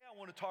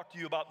want to talk to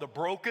you about the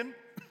broken,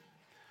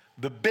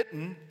 the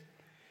bitten,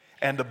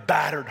 and the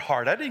battered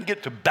heart. I didn't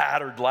get to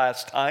battered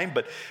last time,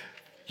 but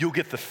you'll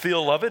get the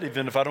feel of it,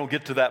 even if I don't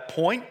get to that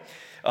point.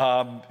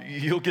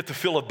 You'll get the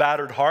feel of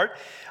battered heart.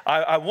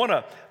 I want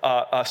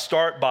to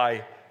start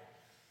by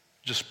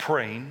just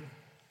praying.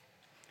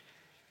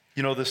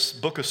 You know, this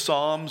book of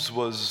Psalms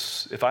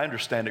was, if I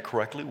understand it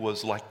correctly,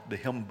 was like the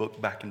hymn book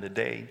back in the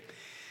day.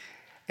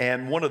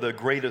 And one of the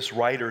greatest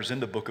writers in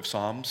the book of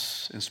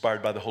Psalms,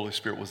 inspired by the Holy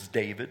Spirit, was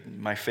David,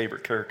 my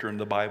favorite character in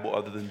the Bible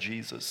other than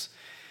Jesus.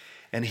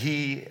 And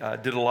he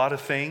did a lot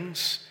of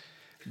things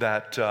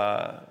that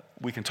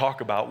we can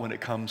talk about when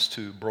it comes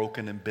to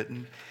broken and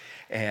bitten,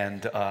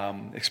 and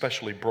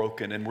especially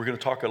broken. And we're going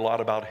to talk a lot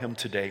about him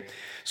today.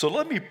 So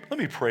let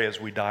me pray as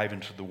we dive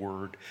into the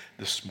Word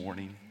this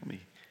morning. Let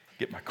me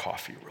get my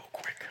coffee real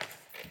quick.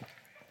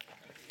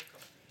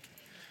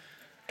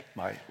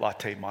 My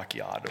latte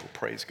macchiato,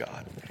 praise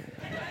God.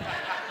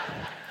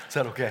 Is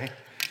that okay?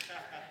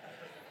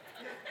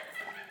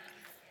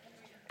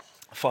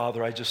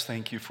 Father, I just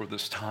thank you for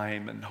this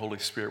time, and Holy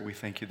Spirit, we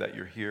thank you that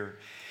you're here.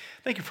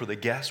 Thank you for the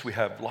guests. We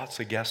have lots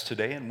of guests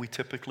today, and we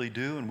typically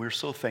do, and we're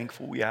so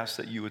thankful. We ask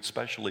that you would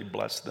specially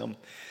bless them.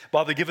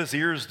 Father, give us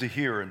ears to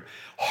hear and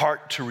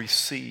heart to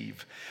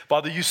receive.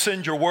 Father, you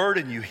send your word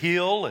and you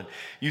heal, and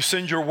you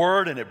send your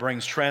word and it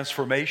brings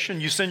transformation.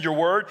 You send your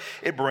word,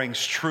 it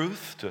brings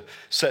truth to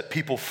set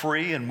people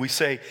free. And we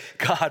say,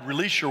 God,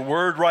 release your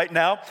word right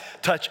now.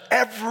 Touch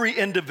every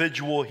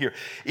individual here.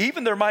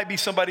 Even there might be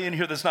somebody in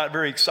here that's not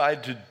very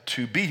excited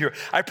to be here.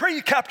 I pray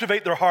you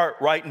captivate their heart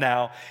right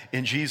now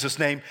in Jesus'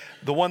 name.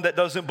 The one that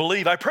doesn't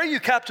believe, I pray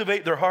you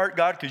captivate their heart,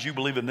 God, because you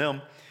believe in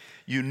them.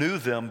 You knew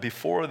them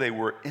before they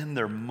were in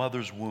their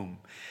mother's womb.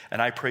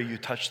 And I pray you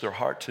touch their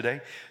heart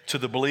today. To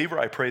the believer,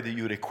 I pray that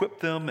you would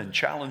equip them and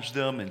challenge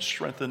them and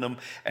strengthen them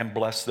and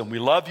bless them. We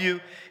love you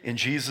in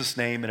Jesus'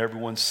 name. And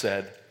everyone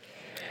said,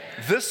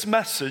 amen. This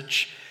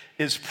message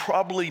is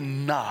probably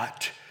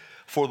not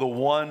for the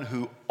one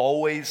who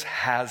always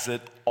has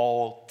it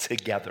all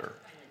together.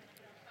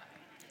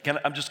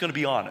 I'm just going to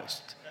be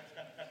honest.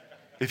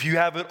 If you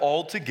have it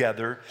all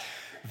together,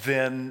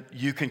 then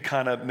you can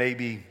kind of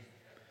maybe,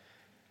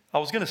 I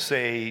was going to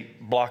say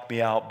block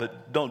me out,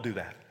 but don't do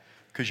that,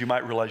 because you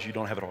might realize you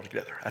don't have it all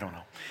together. I don't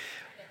know.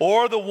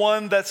 Or the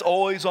one that's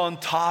always on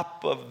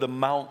top of the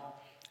Mount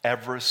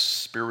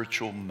Everest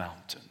spiritual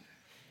mountain.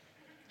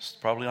 It's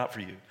probably not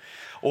for you.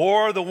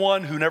 Or the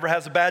one who never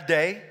has a bad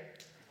day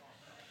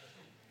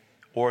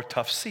or a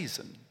tough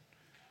season.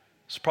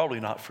 It's probably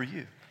not for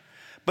you.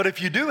 But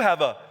if you do have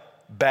a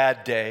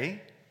bad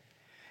day,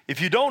 if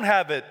you don't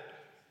have it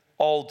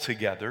all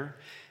together,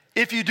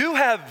 if you do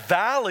have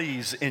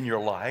valleys in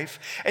your life,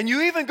 and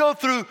you even go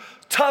through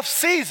tough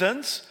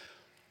seasons,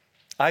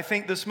 I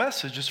think this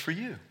message is for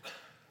you.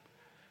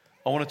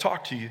 I want to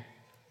talk to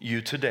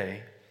you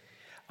today.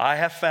 I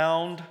have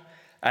found,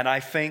 and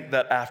I think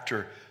that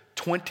after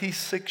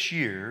 26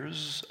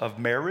 years of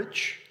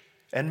marriage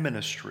and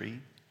ministry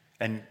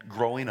and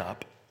growing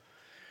up,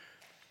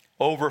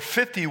 over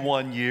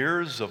 51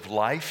 years of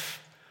life,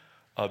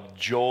 of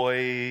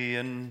joy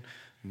and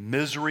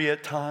misery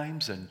at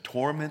times and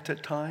torment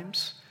at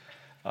times,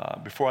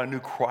 before I knew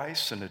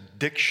Christ, and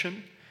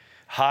addiction,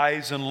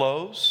 highs and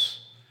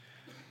lows.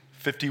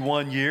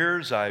 51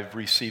 years I've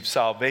received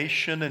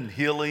salvation and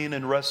healing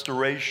and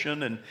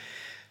restoration, and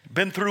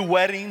been through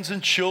weddings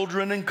and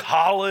children and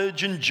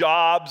college and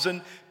jobs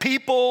and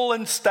people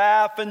and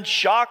staff and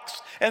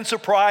shocks and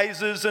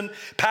surprises and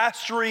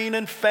pastoring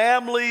and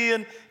family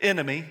and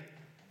enemy.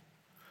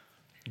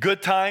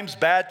 Good times,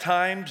 bad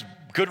times,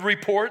 good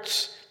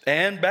reports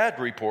and bad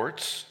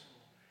reports.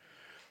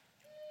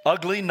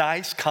 Ugly,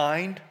 nice,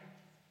 kind,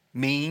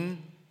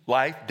 mean,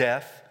 life,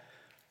 death,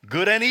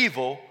 good and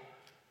evil.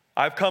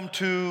 I've come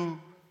to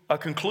a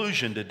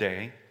conclusion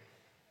today.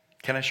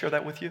 Can I share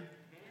that with you?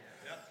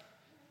 Yeah.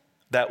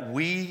 That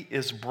we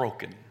is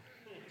broken.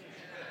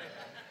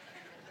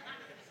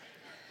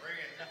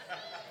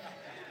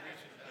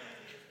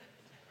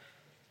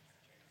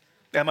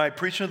 Am I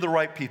preaching to the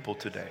right people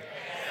today?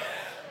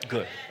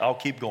 Good. I'll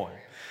keep going.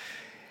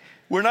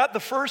 We're not the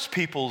first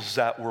peoples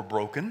that were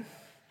broken.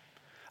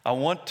 I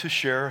want to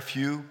share a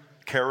few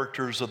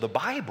characters of the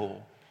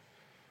Bible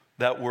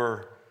that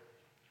were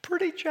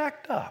pretty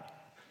jacked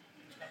up.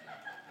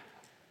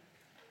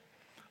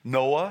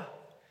 Noah,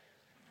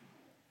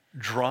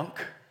 drunk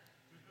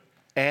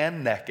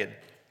and naked.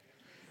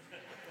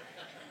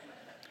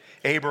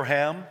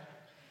 Abraham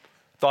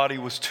thought he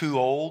was too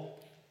old,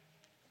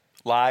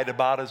 lied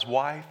about his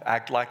wife,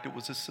 acted like it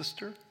was his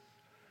sister.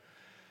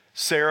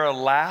 Sarah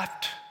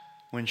laughed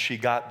when she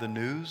got the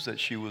news that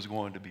she was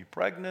going to be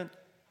pregnant.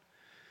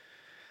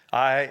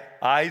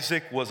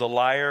 Isaac was a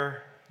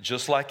liar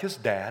just like his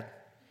dad.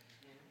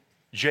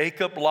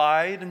 Jacob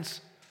lied and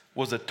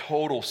was a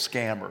total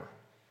scammer,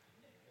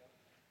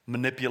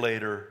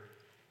 manipulator,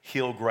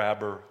 heel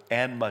grabber,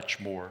 and much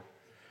more.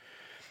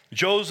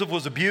 Joseph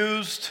was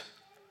abused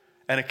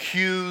and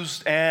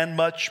accused and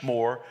much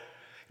more.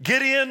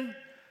 Gideon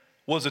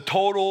was a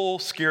total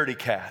scaredy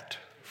cat,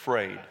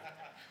 afraid.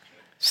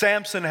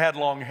 Samson had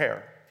long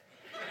hair.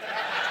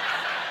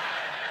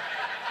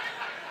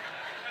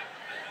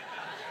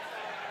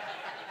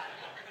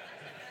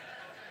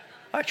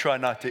 I try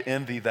not to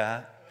envy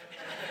that.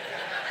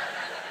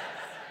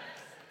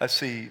 I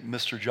see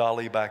Mr.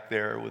 Jolly back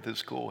there with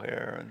his cool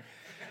hair, and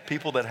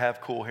people that have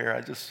cool hair,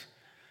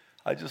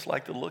 I just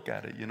like to look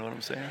at it, you know what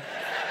I'm saying?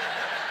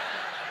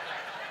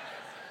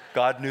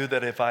 God knew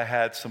that if I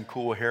had some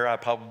cool hair,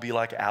 I'd probably be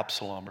like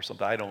Absalom or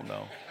something. I don't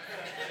know.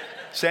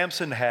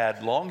 Samson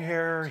had long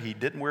hair, he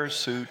didn't wear a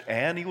suit,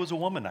 and he was a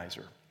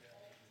womanizer.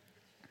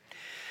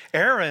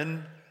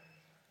 Aaron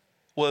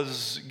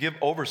was give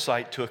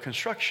oversight to a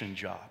construction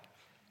job,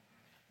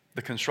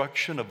 the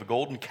construction of a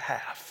golden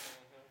calf,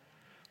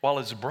 while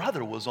his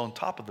brother was on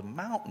top of the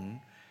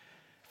mountain,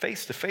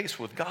 face to face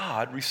with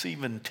God,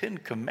 receiving 10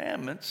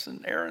 commandments,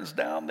 and Aaron's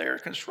down there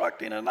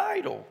constructing an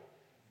idol.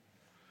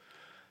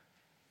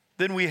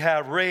 Then we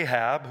have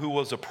Rahab, who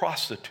was a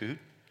prostitute.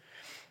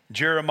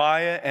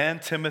 Jeremiah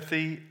and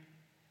Timothy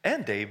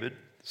and David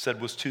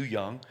said was too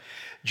young.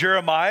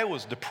 Jeremiah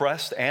was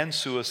depressed and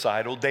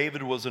suicidal.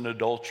 David was an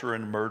adulterer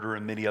and murderer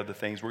and many other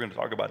things. We're going to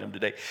talk about him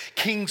today.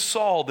 King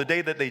Saul, the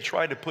day that they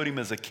tried to put him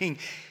as a king,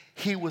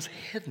 he was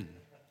hidden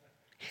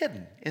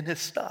in his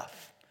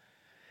stuff.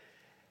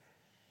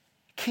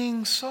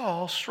 King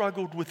Saul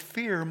struggled with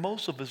fear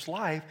most of his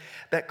life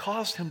that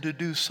caused him to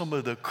do some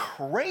of the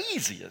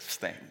craziest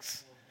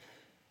things.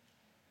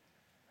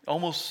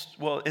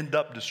 End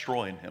up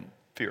destroying him,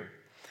 fear.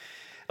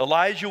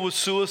 Elijah was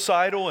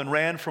suicidal and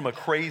ran from a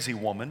crazy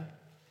woman.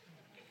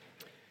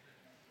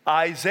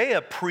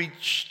 Isaiah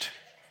preached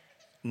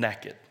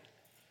naked.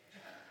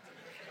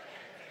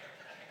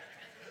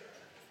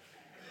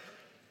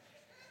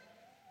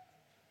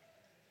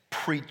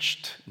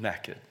 Preached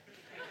naked.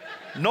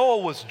 Noah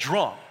was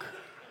drunk.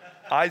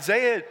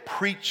 Isaiah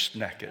preached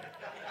naked.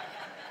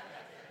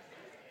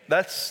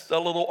 That's a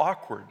little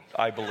awkward,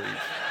 I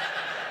believe.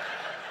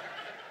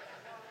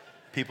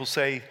 People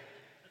say,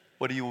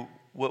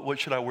 what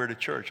should I wear to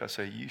church? I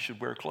say, you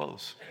should wear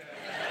clothes.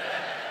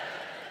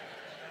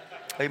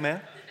 Amen?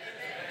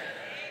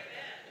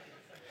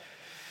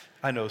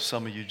 I know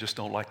some of you just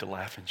don't like to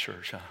laugh in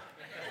church, huh?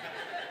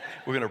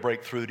 We're going to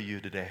break through to you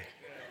today.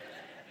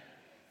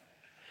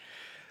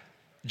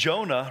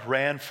 Jonah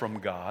ran from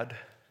God.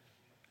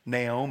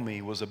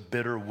 Naomi was a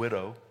bitter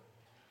widow.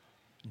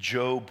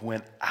 Job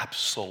went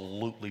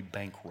absolutely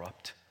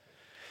bankrupt.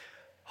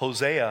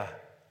 Hosea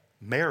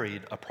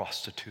married a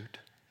prostitute.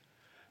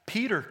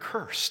 Peter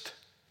cursed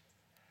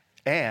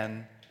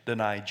and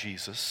denied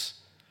Jesus.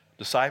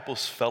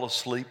 Disciples fell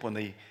asleep when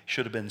they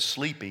should have been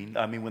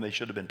when they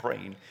should have been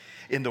praying.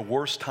 In the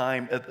worst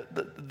time,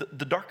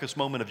 the darkest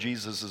moment of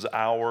Jesus'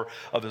 hour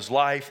of his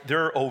life,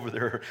 they're over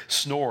there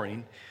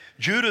snoring.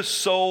 Judas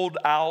sold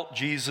out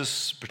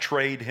Jesus,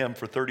 betrayed him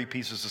for 30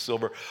 pieces of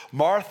silver.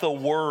 Martha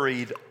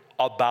worried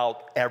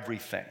about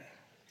everything.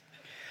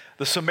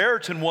 The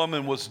Samaritan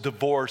woman was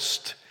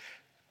divorced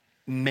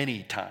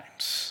many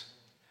times.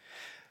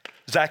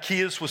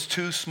 Zacchaeus was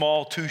too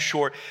small, too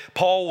short.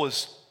 Paul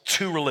was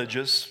too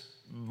religious.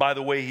 By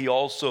the way, he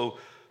also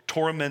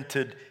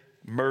tormented,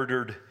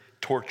 murdered,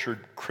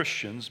 tortured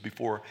Christians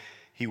before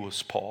he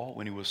was Paul,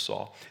 when he was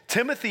Saul.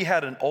 Timothy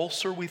had an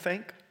ulcer, we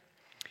think,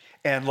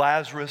 and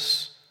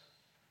Lazarus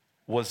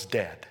was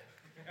dead.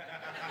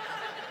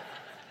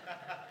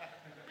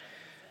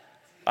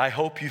 I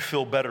hope you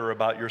feel better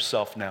about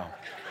yourself now.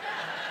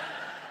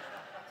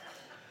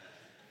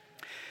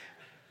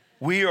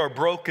 We are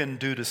broken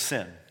due to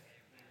sin.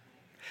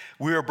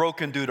 We are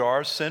broken due to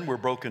our sin. We're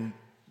broken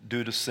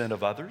due to sin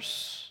of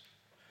others.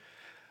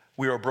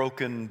 We are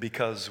broken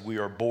because we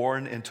are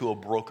born into a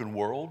broken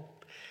world.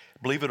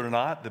 Believe it or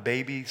not, the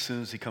baby, as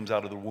soon as he comes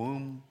out of the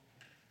womb,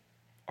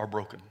 are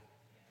broken.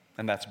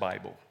 And that's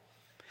Bible.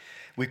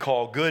 We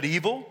call good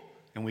evil,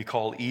 and we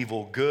call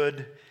evil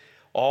good,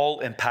 all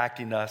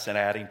impacting us and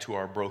adding to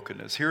our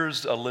brokenness.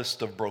 Here's a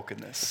list of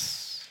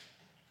brokenness,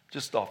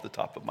 just off the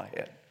top of my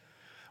head.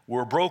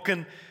 We're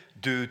broken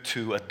due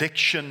to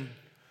addiction,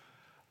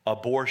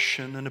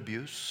 abortion, and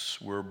abuse.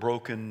 We're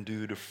broken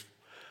due to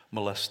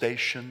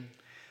molestation,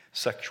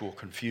 sexual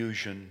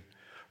confusion,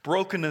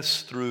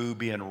 brokenness through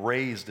being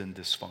raised in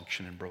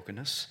dysfunction and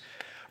brokenness,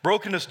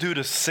 brokenness due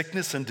to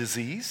sickness and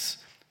disease,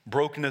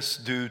 brokenness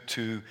due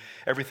to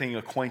everything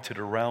acquainted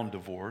around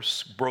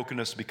divorce,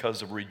 brokenness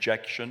because of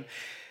rejection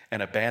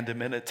and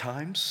abandonment at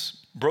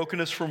times,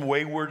 brokenness from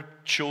wayward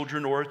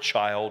children or a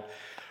child,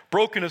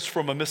 brokenness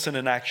from a missing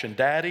in action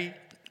daddy,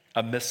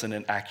 a missing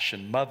in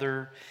action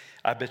mother.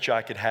 I bet you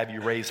I could have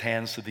you raise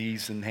hands to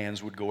these and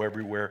hands would go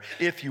everywhere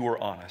if you were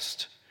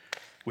honest,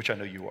 which I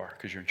know you are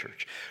because you're in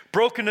church.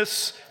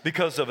 Brokenness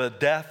because of a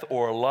death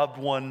or a loved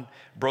one,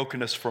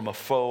 brokenness from a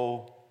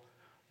foe,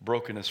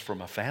 brokenness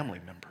from a family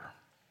member.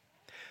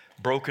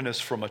 Brokenness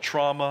from a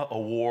trauma, a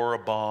war, a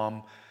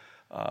bomb,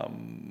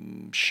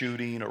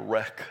 shooting, a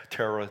wreck,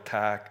 terror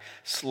attack,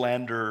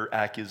 slander,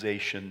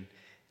 accusation,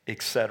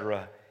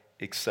 etc.,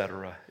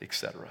 etc.,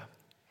 etc.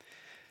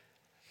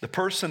 The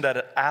person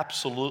that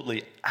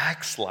absolutely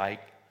acts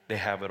like they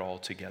have it all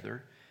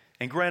together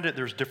And granted,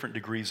 there's different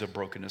degrees of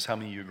brokenness. How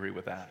many of you agree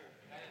with that?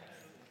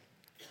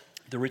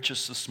 The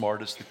richest, the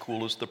smartest, the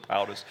coolest, the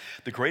proudest,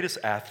 the greatest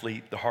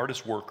athlete, the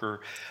hardest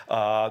worker,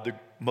 the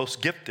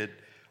most gifted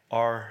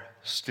are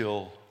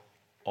still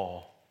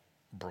all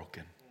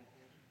broken.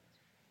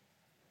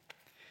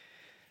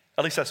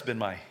 At least that's been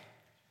my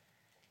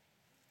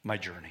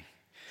journey.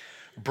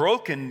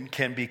 Broken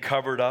can be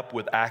covered up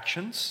with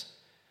actions,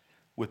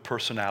 with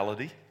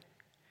personality.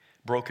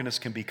 Brokenness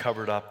can be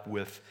covered up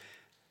with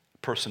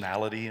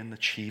personality and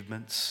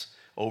achievements,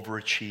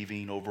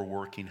 overachieving,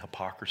 overworking,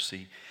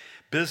 hypocrisy.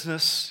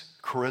 Business,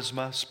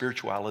 charisma,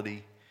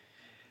 spirituality,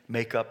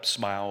 makeup,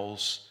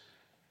 smiles.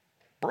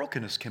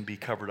 Brokenness can be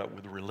covered up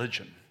with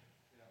religion.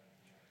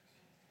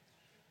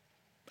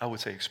 I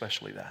would say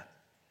especially that.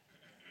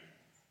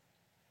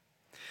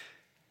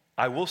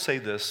 I will say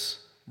this,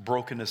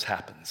 brokenness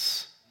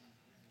happens.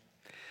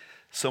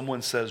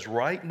 Someone says,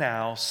 right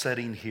now,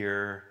 sitting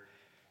here,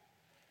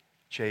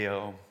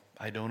 J.O.,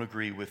 I don't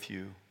agree with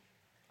you.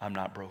 I'm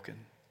not broken.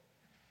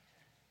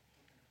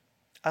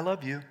 I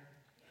love you.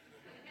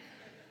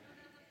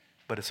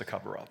 But it's a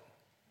cover-up.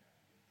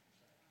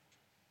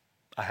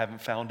 I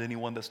haven't found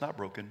anyone that's not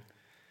broken.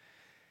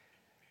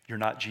 You're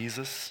not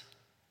Jesus,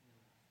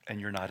 and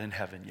you're not in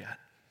heaven yet.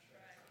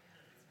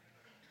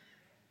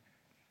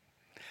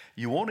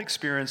 You won't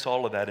experience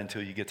all of that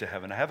until you get to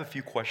heaven. I have a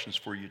few questions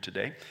for you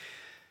today.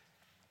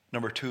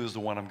 Number 2 is the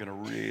one I'm going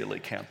to really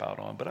camp out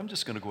on, but I'm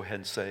just going to go ahead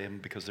and say them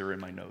because they're in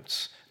my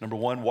notes. Number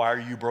 1, why are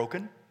you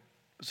broken?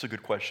 It's a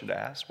good question to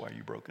ask. Why are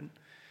you broken?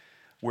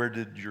 Where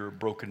did your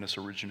brokenness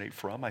originate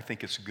from? I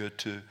think it's good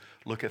to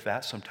look at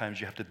that. Sometimes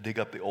you have to dig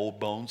up the old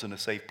bones in a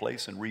safe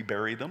place and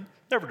rebury them.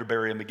 Never to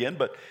bury them again,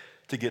 but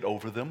to get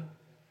over them.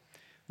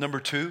 Number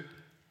 2,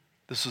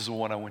 this is the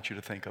one I want you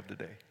to think of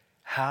today.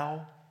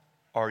 How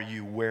are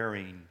you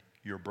wearing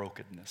your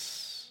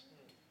brokenness?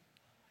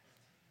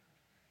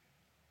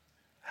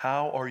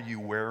 How are you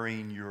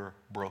wearing your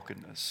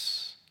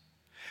brokenness?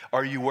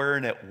 Are you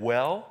wearing it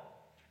well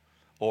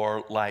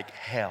or like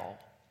hell?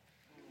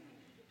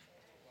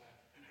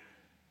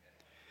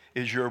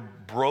 Is your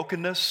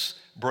brokenness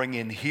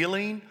bringing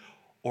healing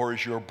or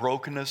is your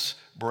brokenness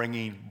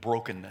bringing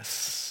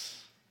brokenness?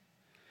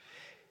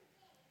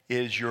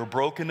 Is your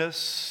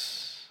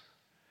brokenness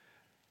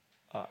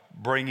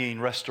bringing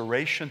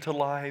restoration to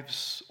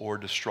lives or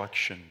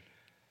destruction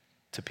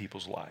to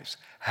people's lives?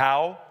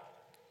 How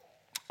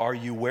are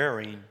you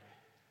wearing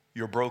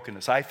your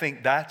brokenness? I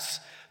think that's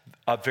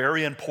a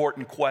very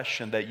important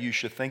question that you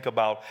should think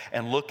about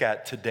and look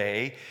at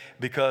today,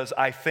 because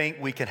I think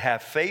we can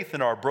have faith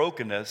in our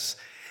brokenness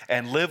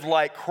and live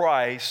like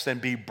Christ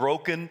and be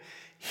broken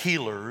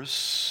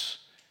healers,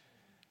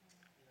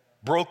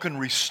 broken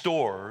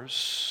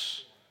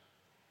restorers.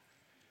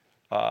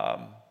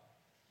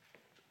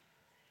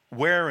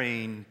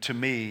 Wearing, to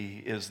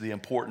me, is the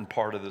important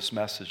part of this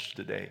message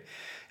today.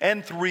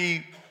 And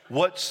 3,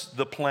 what's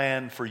the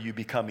plan for you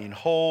becoming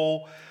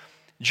whole?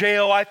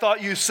 J.O., I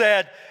thought you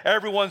said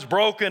everyone's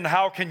broken.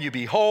 How can you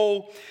be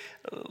whole?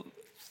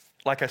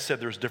 Like I said,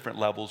 there's different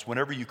levels.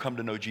 Whenever you come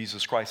to know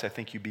Jesus Christ, I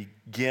think you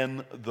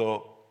begin the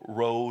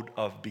road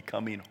of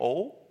becoming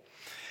whole.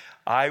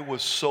 I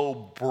was so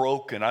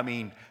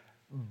broken,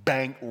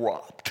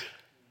 bankrupt.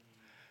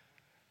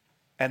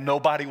 And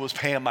nobody was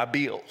paying my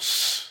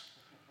bills.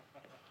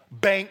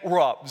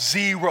 Bankrupt,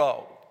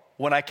 zero,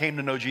 when I came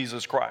to know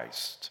Jesus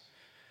Christ.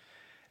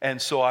 And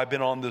so I've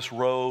been on this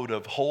road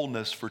of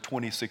wholeness for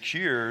 26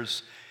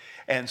 years.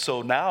 And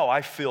so now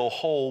I feel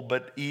whole,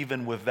 but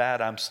even with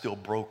that, I'm still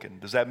broken.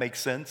 Does that make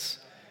sense?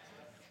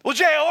 Well,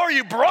 J.O., are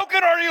you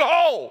broken or are you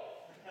whole?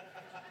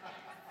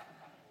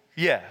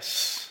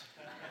 Yes.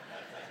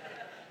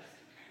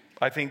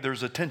 I think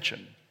there's a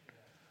tension.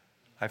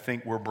 I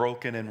think we're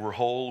broken and we're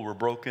whole. We're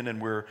broken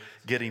and we're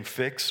getting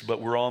fixed,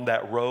 but we're on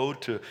that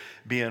road to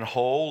being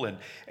whole.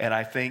 And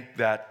I think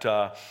that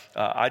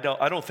I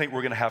don't think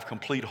we're going to have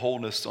complete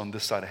wholeness on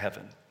this side of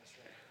heaven.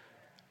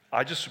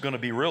 I'm just going to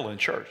be real in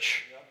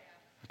church,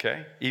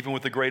 okay? Even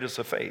with the greatest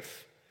of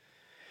faith.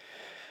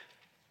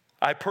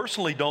 I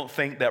personally don't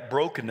think that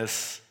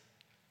brokenness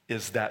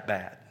is that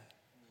bad.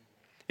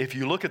 If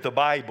you look at the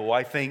Bible,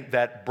 I think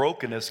that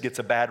brokenness gets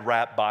a bad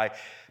rap by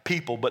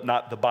people, but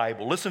not the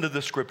Bible. Listen to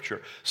this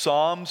scripture,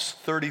 Psalms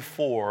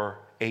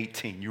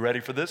 34:18. You ready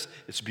for this?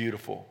 It's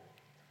beautiful.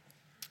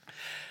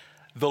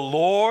 The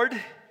Lord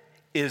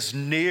is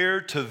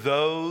near to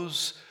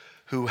those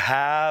who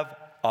have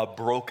a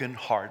broken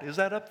heart. Is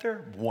that up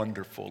there?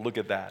 Wonderful. Look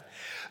at that.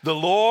 The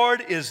Lord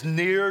is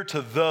near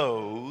to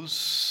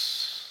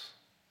those.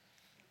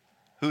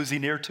 Who is he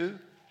near to?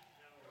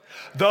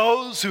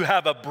 Those who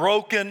have a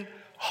broken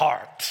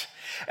heart,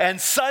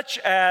 and such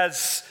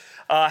as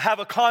have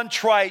a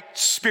contrite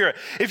spirit.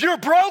 If you're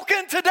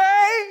broken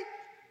today,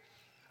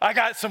 I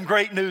got some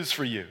great news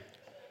for you.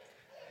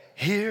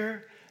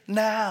 Here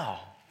now.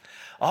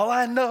 All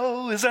I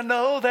know is I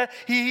know that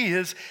he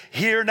is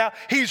here now.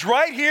 He's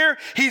right here.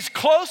 He's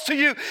close to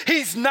you.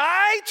 He's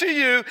nigh to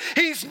you.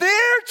 He's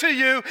near to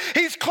you.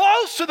 He's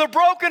close to the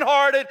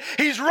brokenhearted.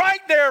 He's right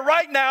there,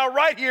 right now,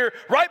 right here,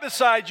 right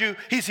beside you.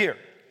 He's here.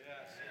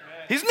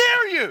 He's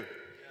near you.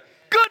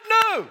 Good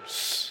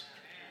news.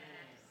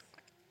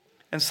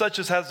 And such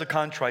as has the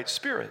contrite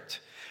spirit.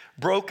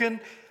 Broken,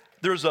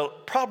 there's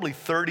probably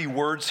 30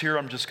 words here.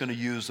 I'm just going to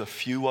use a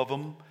few of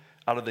them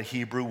out of the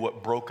Hebrew,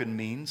 what broken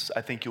means.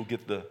 I think you'll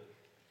get the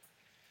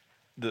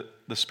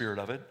spirit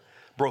of it.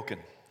 Broken,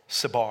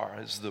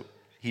 sabar is the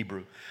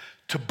Hebrew.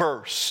 To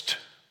burst,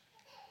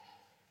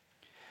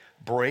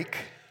 break,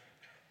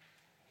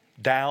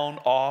 down,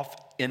 off,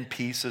 in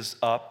pieces,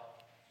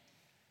 up,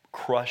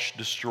 crush,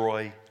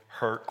 destroy,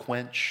 hurt,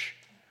 quench.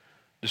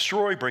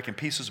 Destroy, break in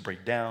pieces,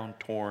 break down,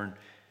 torn,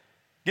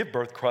 give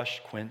birth,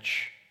 crush,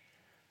 quench.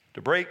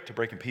 To break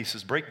in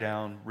pieces, break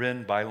down,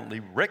 rend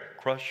violently, wreck,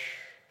 crush,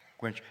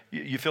 quench.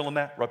 You feeling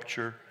that?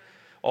 Rupture,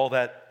 all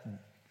that.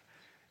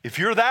 If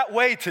you're that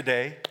way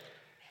today,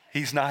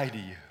 he's nigh to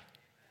you.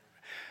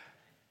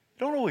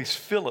 Don't always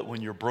feel it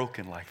when you're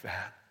broken like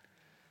that.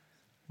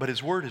 But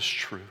his word is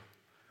true.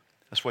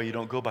 That's why you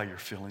don't go by your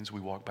feelings.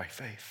 We walk by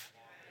faith.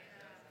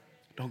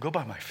 Don't go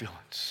by my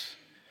feelings.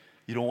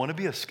 You don't want to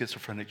be a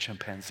schizophrenic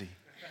chimpanzee.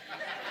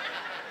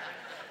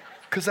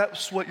 Because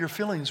that's what your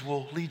feelings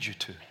will lead you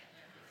to.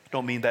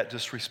 Don't mean that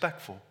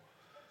disrespectful.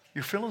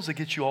 Your feelings will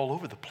get you all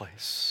over the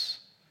place.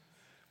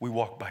 We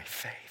walk by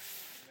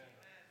faith.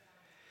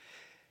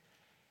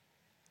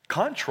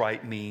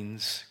 Contrite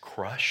means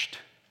crushed,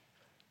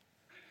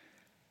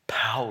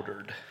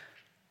 powdered.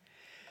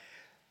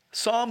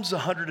 Psalms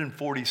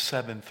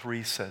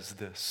 147:3 says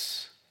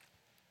this.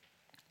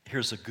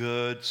 Here's a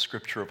good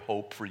scripture of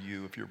hope for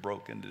you if you're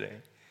broken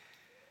today.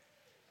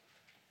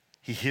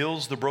 He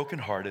heals the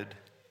brokenhearted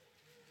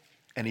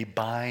and he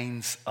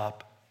binds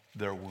up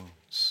their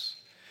wounds.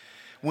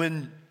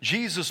 When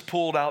Jesus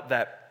pulled out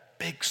that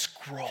big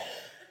scroll,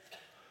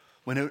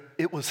 when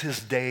it was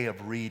his day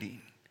of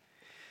reading,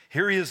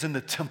 here he is in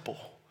the temple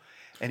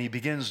and he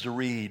begins to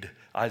read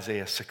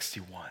Isaiah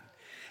 61.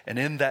 And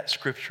in that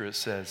scripture it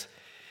says,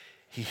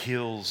 he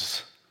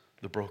heals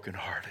the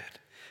brokenhearted.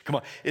 Come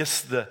on,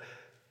 it's the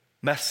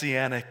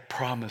messianic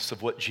promise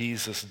of what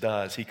Jesus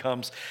does. He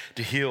comes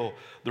to heal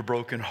the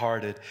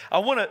brokenhearted. I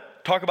want to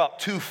talk about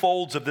two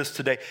folds of this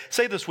today.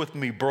 Say this with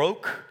me,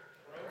 broke.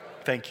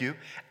 Thank you.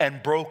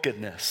 And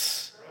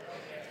brokenness.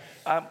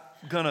 I'm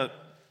going to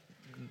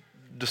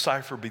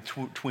decipher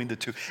between the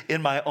two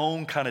in my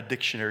own kind of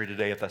dictionary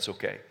today, if that's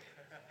okay.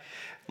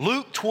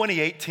 Luke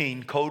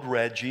 20:18, code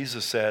red,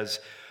 Jesus says,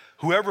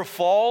 whoever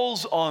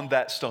falls on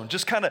that stone,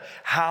 just kind of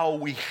how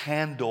we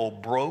handle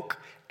broke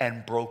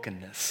and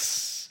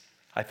brokenness.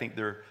 I think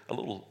they're a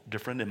little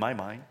different in my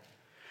mind.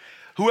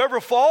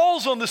 Whoever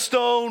falls on the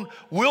stone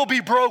will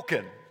be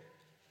broken.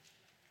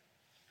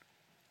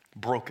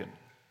 Broken.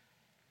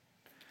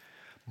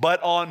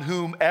 But on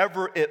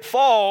whomever it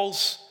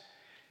falls,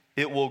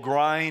 it will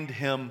grind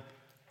him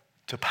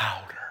to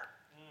powder.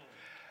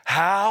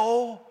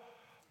 How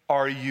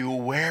are you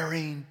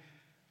wearing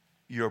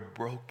your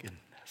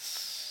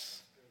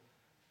brokenness?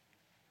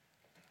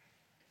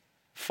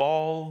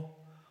 Fall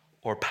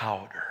or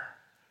powder?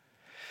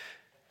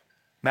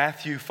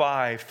 Matthew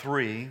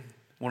 5:3,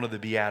 one of the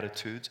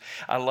Beatitudes.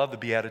 I love the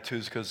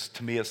Beatitudes because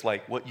to me it's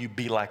like what you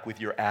be like with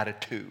your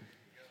attitude.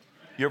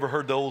 You ever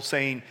heard the old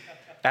saying,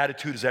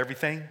 attitude is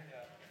everything?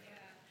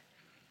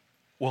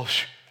 Well,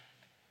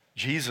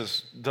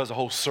 Jesus does a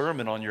whole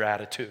sermon on your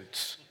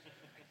attitudes.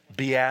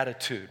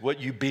 Beatitude,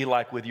 what you be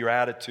like with your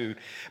attitude.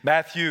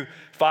 Matthew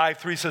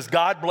 5:3 says,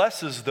 God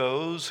blesses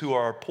those who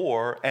are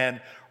poor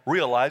and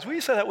realize. Will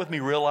you say that with me,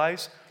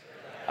 realize?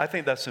 I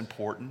think that's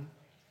important.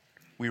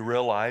 We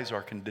realize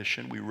our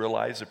condition. We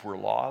realize if we're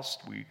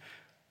lost. We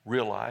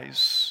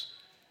realize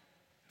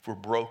if we're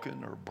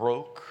broken or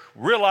broke.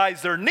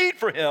 Realize their need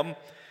for him,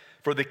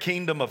 for the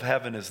kingdom of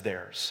heaven is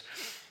theirs.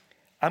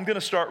 I'm going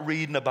to start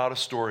reading about a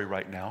story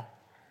right now.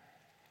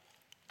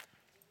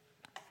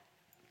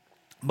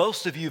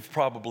 Most of you have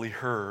probably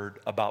heard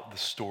about the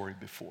story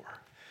before.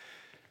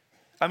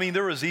 I mean,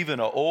 there was even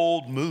an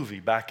old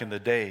movie back in the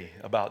day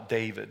about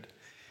David.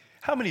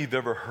 How many of you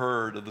have ever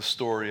heard of the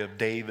story of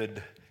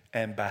David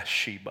and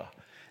Bathsheba?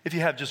 If you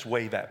have, just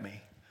wave at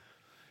me.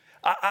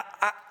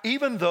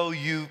 Even though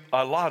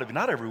a lot of you,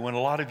 not everyone, a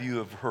lot of you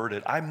have heard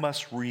it, I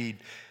must read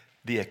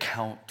the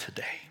account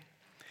today.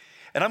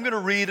 And I'm going to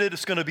read it.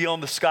 It's going to be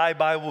on the Sky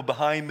Bible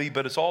behind me,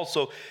 but it's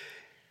also,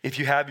 if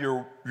you have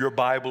your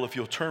Bible, if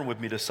you'll turn with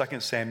me to 2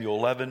 Samuel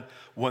 11,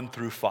 1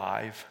 through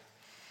 5.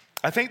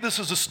 I think this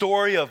is a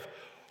story of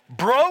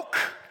broken,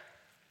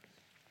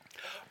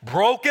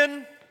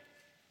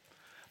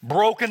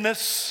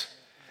 brokenness,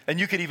 and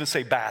you could even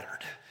say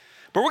battered.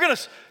 But we're going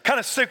to kind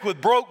of stick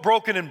with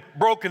broken, and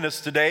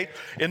brokenness today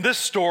in this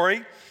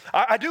story.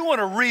 I do want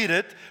to read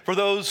it for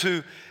those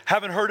who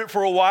haven't heard it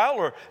for a while,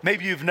 or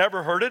maybe you've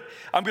never heard it.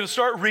 I'm going to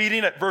start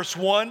reading at verse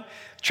 1,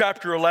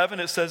 chapter 11.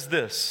 It says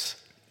this.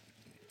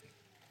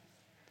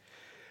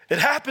 It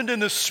happened in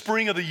the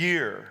spring of the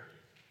year,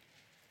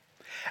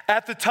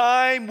 at the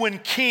time when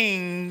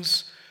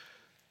kings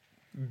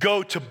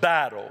go to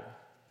battle.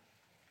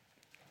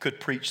 Could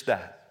preach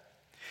that.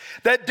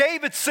 That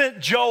David sent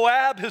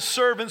Joab, his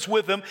servants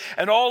with him,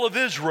 and all of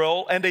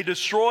Israel, and they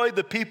destroyed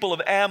the people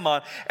of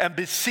Ammon and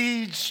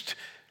besieged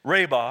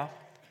Rabbah.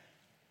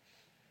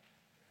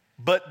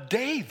 But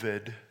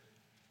David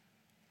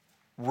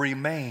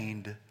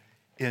remained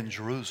in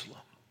Jerusalem.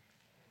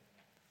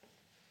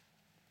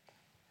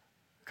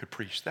 Could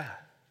preach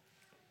that.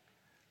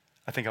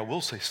 I think I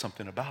will say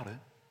something about it.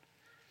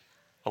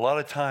 A lot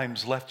of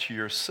times left to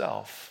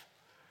yourself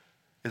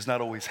is not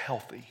always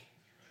healthy.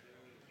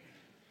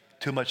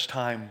 Too much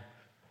time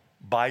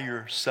by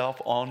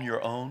yourself on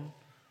your own.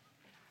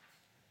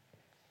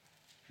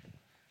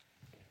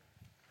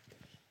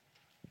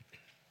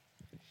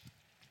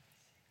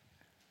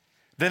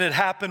 Then it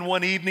happened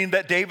one evening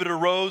that David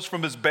arose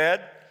from his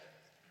bed.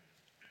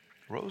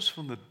 Rose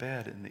from the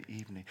bed in the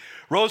evening.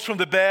 Rose from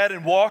the bed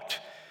and walked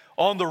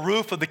on the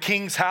roof of the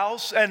king's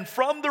house. And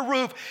from the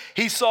roof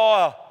he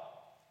saw a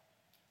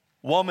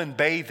woman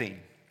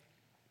bathing.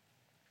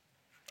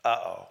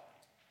 Uh-oh.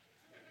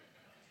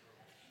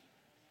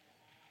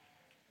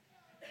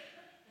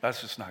 That's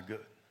just not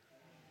good.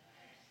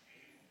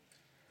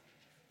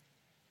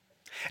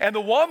 And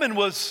the woman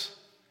was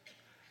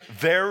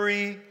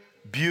very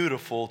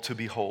beautiful to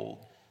behold.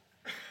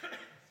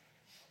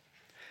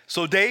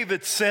 So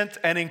David sent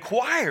and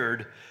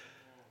inquired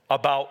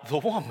about the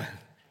woman.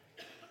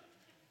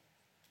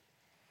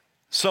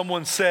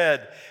 Someone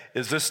said,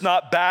 "Is this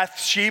not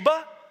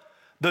Bathsheba,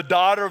 the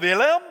daughter of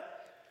Eliam,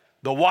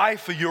 the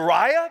wife of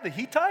Uriah the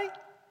Hittite?"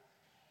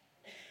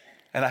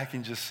 And I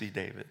can just see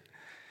David.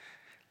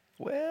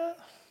 Well,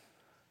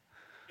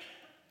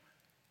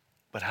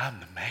 but I'm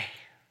the man.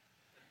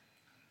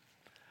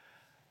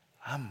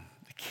 I'm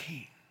the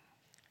king.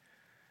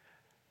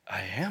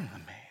 I am the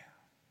man.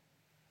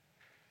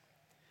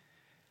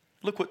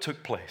 Look what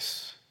took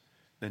place.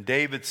 Then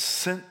David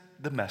sent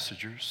the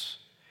messengers.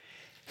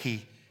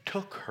 He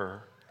took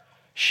her.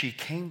 She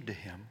came to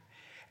him,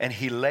 and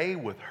he lay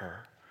with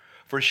her,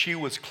 for she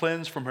was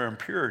cleansed from her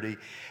impurity,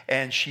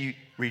 and she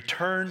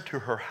returned to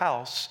her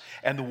house,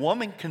 and the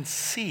woman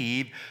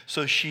conceived,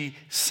 so she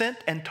sent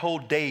and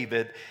told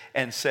David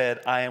and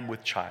said, "I am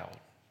with child."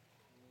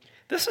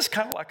 This is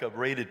kind of like a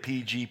rated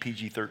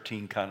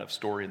PG-13 kind of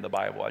story in the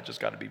Bible. I just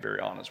got to be very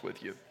honest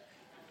with you.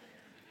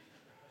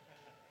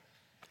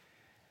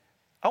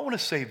 I want to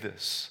say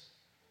this.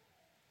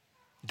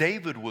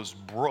 David was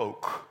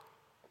broke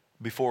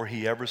before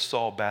he ever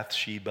saw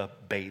Bathsheba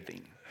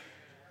bathing.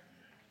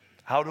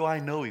 How do I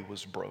know he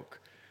was broke?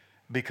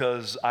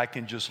 Because I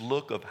can just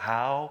look of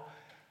how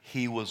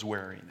he was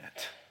wearing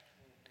it.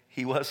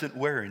 He wasn't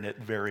wearing it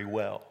very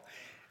well.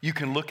 You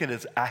can look at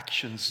his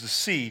actions to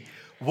see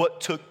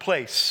what took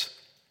place.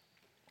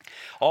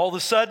 All of a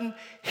sudden,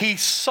 he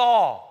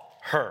saw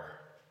her.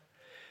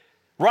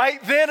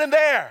 Right then and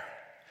there.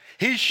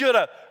 He should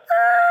have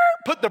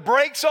put the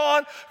brakes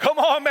on. Come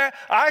on, man.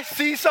 I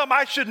see something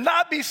I should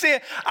not be seeing.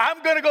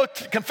 I'm going to go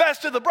confess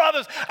to the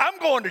brothers. I'm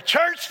going to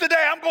church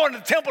today. I'm going to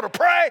the temple to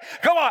pray.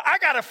 Come on. I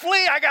got to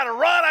flee. I got to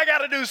run. I got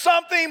to do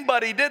something.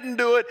 But he didn't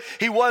do it.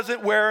 He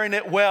wasn't wearing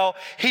it well.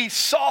 He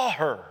saw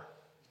her.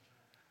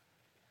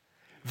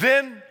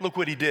 Then look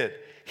what he did.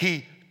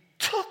 He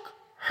took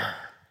her.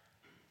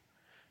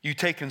 You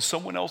taking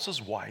someone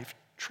else's wife,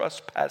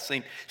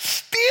 trespassing,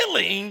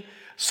 stealing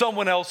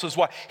someone else's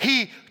wife.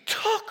 He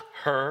took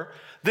her.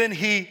 Then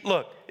he,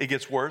 look, it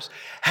gets worse,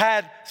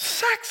 had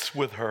sex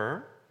with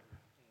her.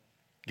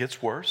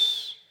 Gets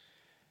worse.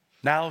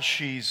 Now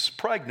she's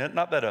pregnant.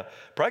 Not that a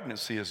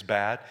pregnancy is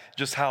bad,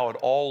 just how it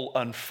all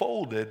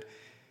unfolded.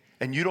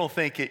 And you don't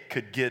think it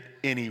could get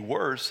any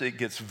worse. It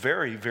gets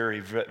very,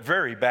 very,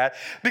 very bad.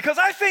 Because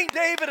I think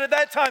David at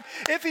that time,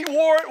 if he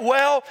wore it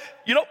well,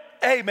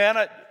 hey man,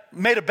 I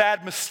made a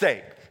bad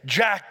mistake,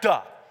 jacked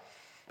up.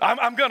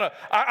 I'm gonna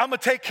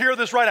take care of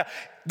this right now.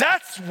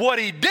 That's what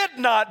he did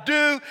not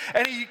do.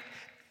 And he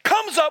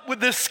comes up with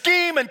this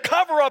scheme and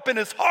cover up in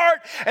his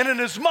heart and in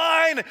his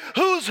mind.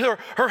 Who's her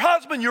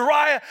husband,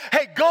 Uriah?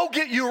 Hey, go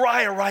get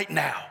Uriah right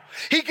now.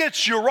 He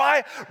gets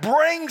Uriah,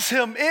 brings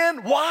him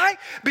in. Why?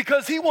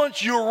 Because he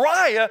wants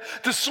Uriah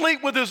to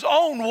sleep with his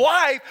own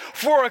wife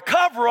for a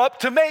cover-up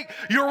to make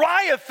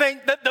Uriah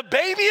think that the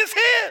baby is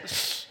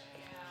his.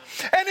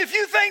 And if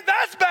you think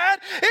that's bad,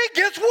 it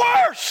gets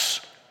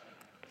worse.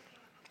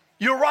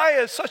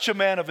 Uriah is such a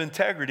man of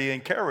integrity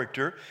and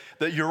character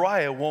that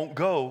Uriah won't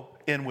go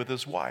in with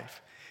his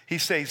wife. He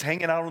stays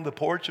hanging out on the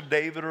porch of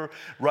David or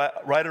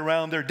right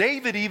around there.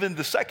 David, even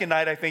the second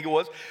night, I think it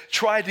was,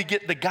 tried to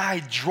get the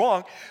guy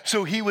drunk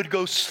so he would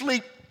go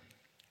sleep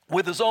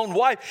with his own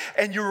wife.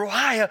 And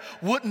Uriah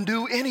wouldn't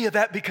do any of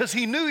that because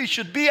he knew he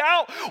should be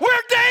out where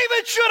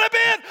David should have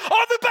been,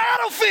 on the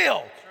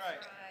battlefield.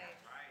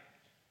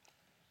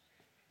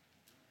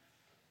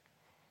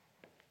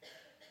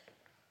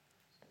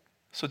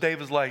 So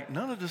David's like,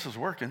 none of this is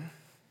working.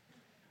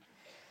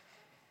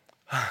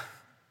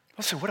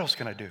 Let's see, what else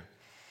can I do?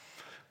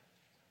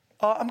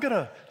 I'm going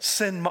to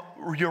send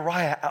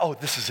Uriah out. Oh,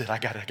 this is it. I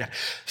got it.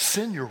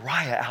 Send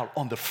Uriah out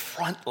on the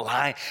front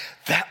line.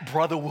 That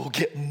brother will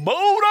get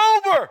mowed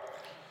over.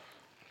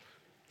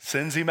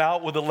 Sends him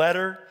out with a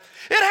letter.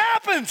 It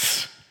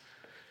happens.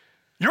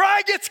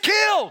 Uriah gets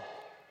killed.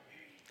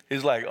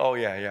 He's like, oh,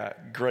 yeah,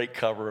 great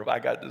cover-up. I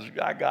got this.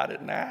 I got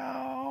it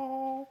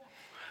now.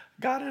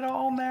 Got it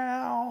all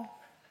now.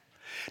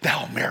 Now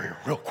I'll marry her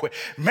real quick.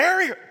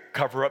 Marry her.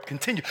 Cover-up,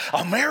 continue.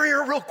 I'll marry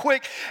her real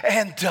quick,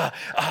 and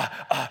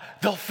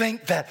they'll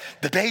think that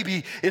the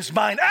baby is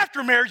mine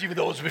after marriage, even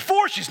though it was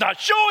before. She's not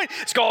showing.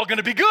 It's all going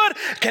to be good.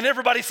 Can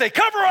everybody say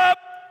cover-up?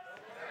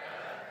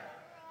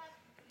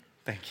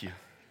 Thank you.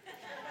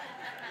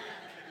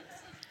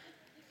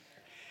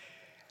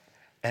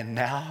 And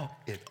now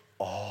it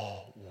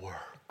all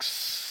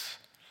works.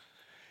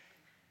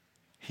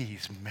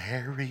 He's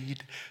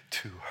married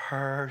to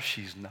her.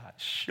 She's not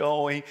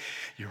showing.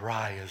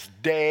 Uriah's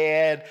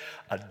dead.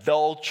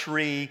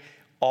 Adultery.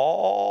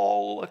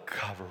 All a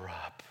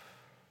cover-up.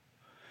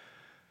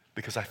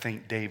 Because I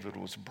think David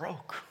was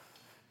broke.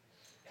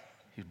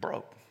 He's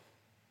broke.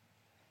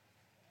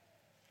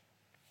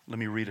 Let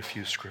me read a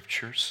few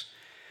scriptures.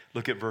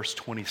 Look at verse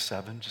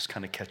 27, just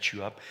kind of catch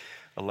you up.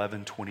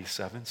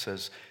 11:27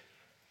 says,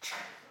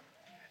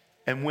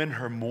 and when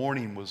her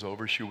mourning was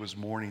over, she was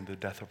mourning the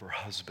death of her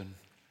husband.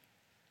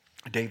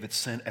 David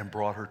sent and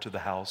brought her to the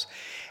house,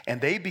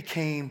 and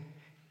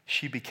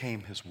she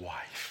became his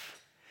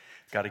wife.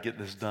 Got to get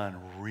this done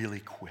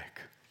really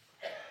quick.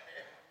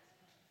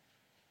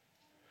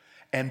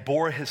 And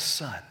bore his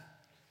son.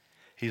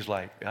 He's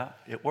like, yeah,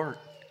 it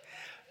worked.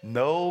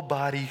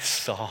 Nobody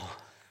saw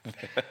this.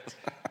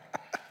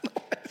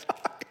 Nobody saw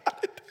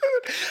it.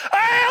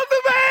 I am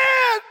the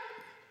man.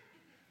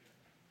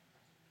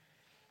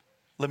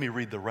 Let me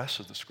read the rest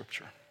of the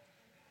scripture.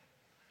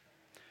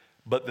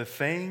 But the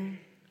thing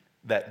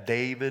that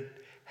David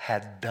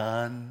had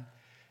done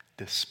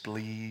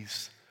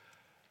displeased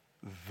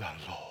the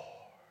Lord.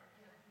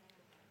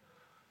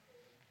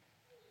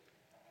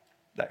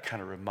 That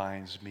kind of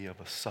reminds me of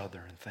a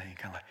southern thing,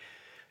 kind of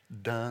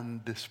like,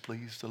 done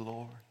displeased the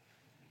Lord.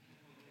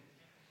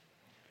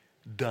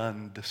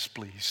 Done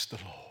displeased the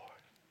Lord.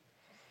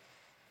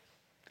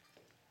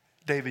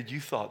 David, you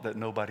thought that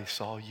nobody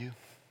saw you.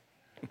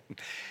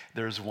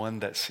 There's one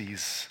that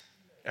sees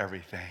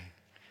everything.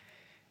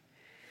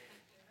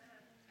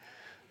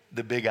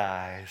 The big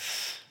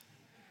eyes,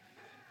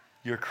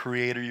 your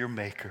creator, your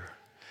maker,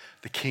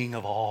 the king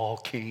of all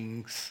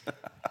kings.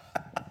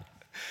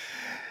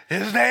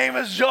 His name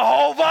is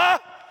Jehovah.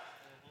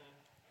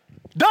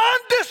 Done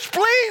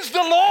displease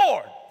the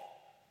Lord.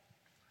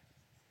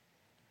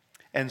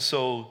 And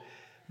so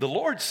the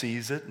Lord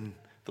sees it, and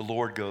the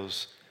Lord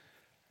goes,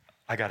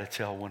 I got to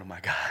tell one of my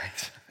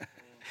guys,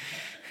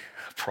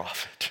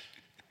 Prophet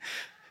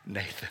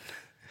Nathan.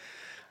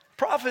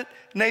 Prophet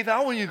Nathan, I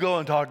want you to go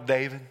and talk to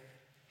David.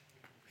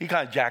 He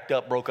kind of jacked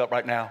up, broke up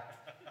right now.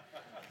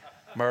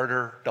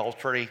 Murder,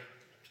 adultery,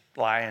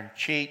 lying,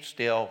 cheat,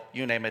 steal,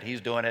 you name it,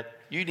 he's doing it.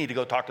 You need to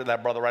go talk to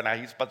that brother right now.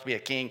 He's supposed to be a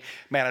king,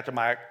 man after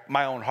my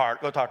own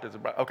heart. Go talk to his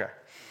brother. Okay.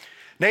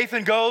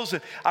 Nathan goes,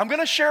 and I'm going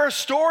to share a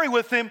story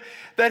with him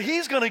that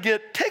he's going to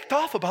get ticked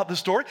off about the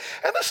story,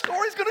 and the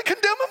story's going to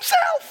condemn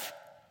himself.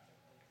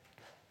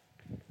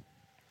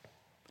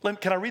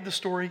 Can I read the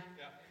story?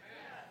 Yeah.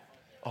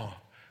 Oh,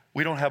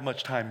 we don't have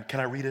much time. Can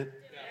I read it?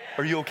 Yeah.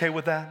 Are you okay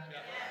with that? Yeah.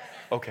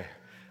 Okay.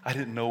 I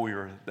didn't know we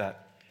were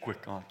that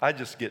quick on. I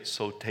just get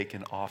so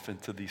taken off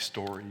into these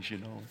stories, you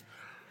know.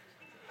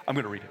 I'm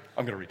going to read it.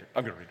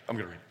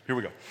 Here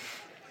we go.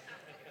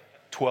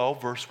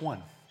 12, verse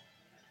 1.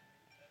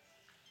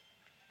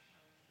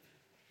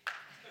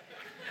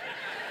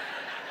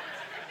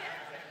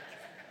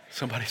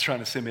 Somebody's trying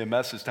to send me a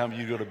message. Time for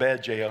you to go to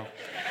bed, J.O.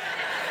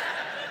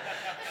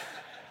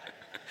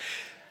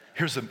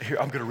 Here,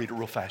 I'm going to read it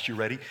real fast. You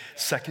ready?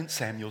 2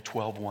 Samuel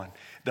 12:1.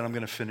 Then I'm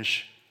going to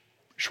finish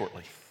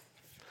shortly.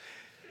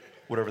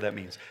 Whatever that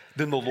means.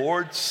 Then the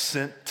Lord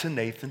sent to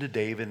Nathan to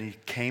David, and he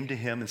came to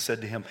him and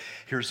said to him,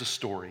 here's the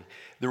story.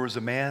 There was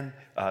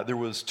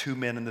two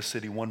men in the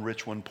city, one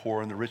rich, one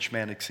poor, and the rich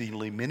man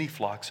exceedingly many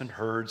flocks and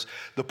herds.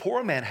 The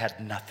poor man had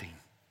nothing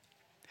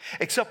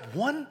except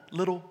one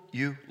little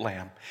ewe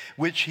lamb,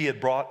 which he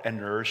had brought and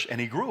nourished, and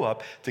he grew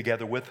up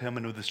together with him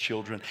and with his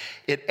children.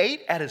 It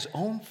ate at his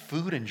own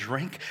food and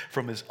drank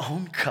from his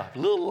own cup.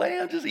 Little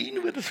lamb just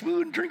eating with his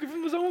food and drinking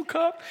from his own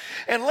cup,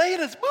 and lay in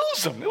his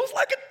bosom. It was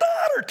like a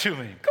daughter to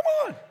him. Come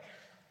on.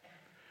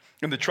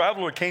 And the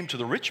traveler came to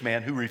the rich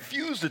man, who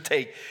refused to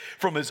take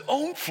from his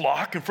own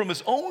flock and from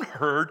his own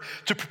herd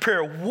to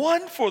prepare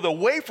one for the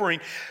wayfaring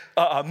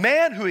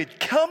man who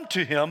had come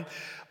to him.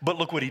 But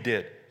look what he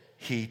did.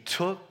 He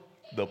took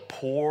the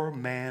poor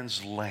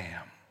man's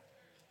lamb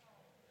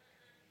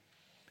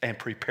and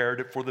prepared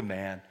it for the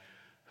man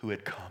who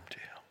had come to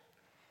him.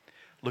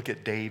 Look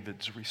at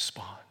David's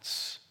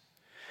response.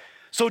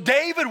 So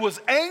David was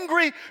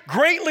angry,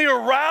 greatly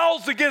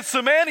aroused against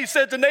the man. He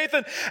said to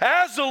Nathan,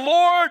 as the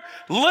Lord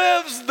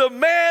lives, the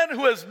man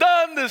who has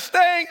done this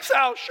thing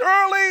shall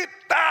surely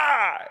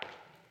die.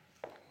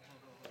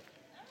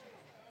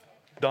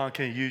 Don,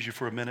 can I use you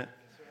for a minute?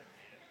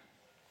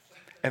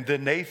 And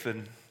then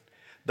Nathan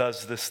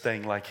does this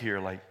thing like here,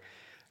 like,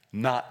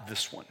 not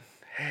this one.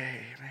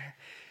 Hey, man,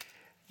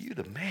 you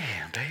the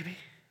man, baby.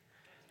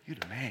 You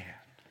the man.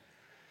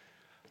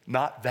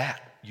 Not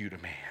that, you the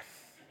man.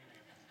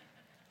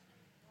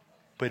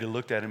 But he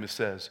looked at him and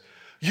says,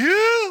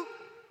 you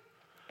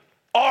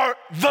are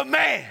the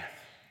man.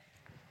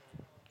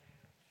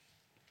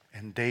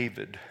 And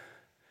David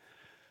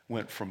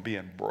went from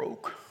being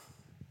broke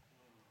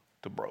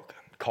to broken,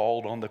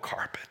 called on the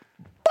carpet,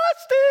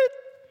 busted.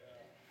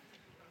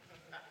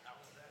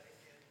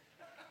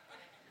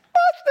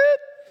 Busted.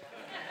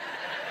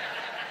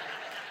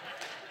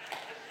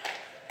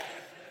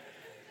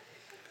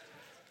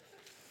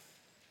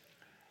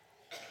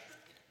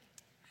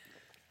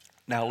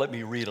 Now let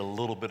me read a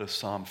little bit of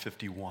Psalm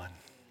 51.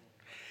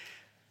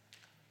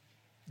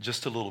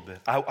 Just a little bit.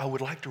 I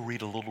would like to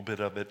read a little bit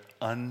of it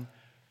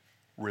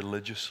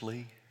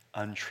unreligiously,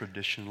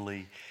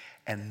 untraditionally,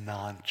 and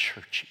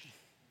non-churchy,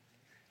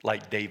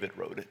 like David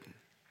wrote it.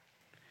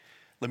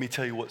 Let me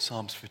tell you what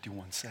Psalms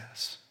 51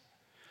 says.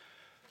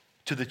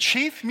 To the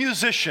chief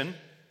musician,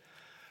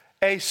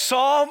 a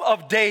psalm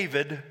of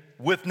David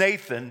with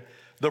Nathan,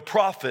 the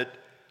prophet,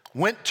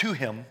 went to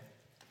him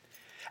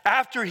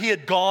after he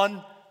had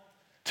gone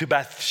to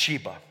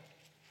Bathsheba.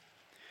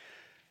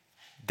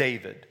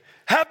 David,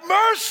 have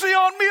mercy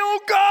on me, O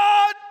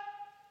God,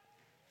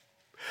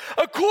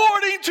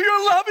 according to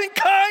your loving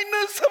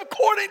kindness,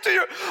 according to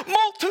your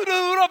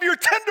multitude of your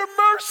tender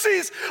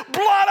mercies,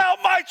 blot out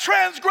my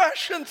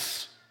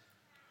transgressions.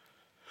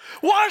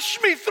 Wash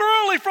me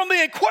thoroughly from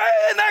the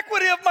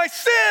iniquity of my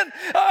sin.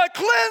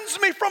 Cleanse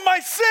me from my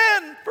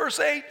sin. Verse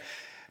 8.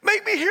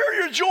 Make me hear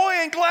your joy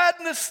and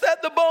gladness,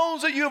 that the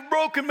bones that you have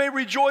broken may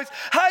rejoice.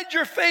 Hide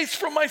your face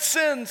from my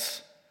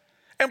sins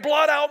and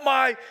blot out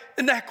my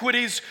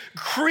iniquities.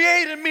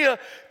 Create in me a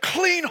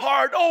clean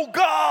heart, O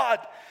God,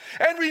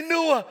 and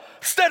renew a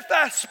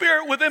steadfast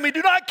spirit within me.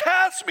 Do not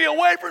cast me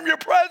away from your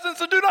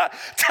presence, and do not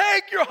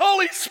take your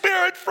Holy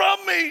Spirit from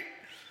me.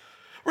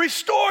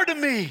 Restore to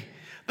me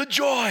the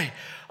joy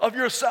of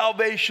your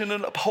salvation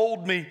and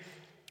uphold me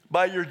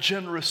by your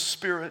generous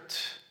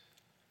spirit.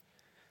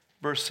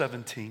 Verse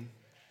 17.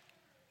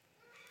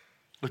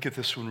 Look at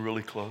this one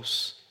really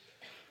close.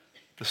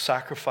 The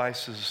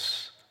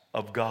sacrifices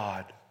of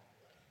God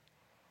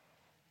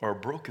are a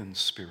broken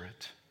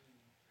spirit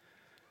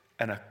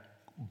and a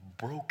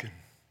broken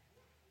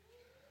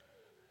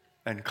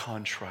and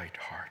contrite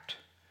heart.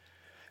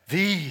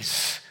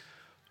 These,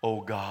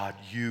 O God,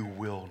 you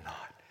will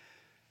not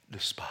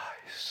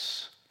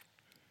despise.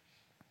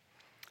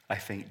 I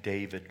think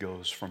David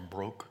goes from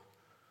broke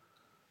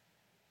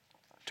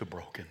to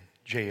broken.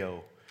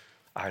 J.O.,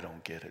 I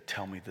don't get it.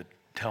 Tell me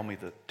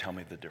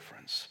the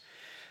difference.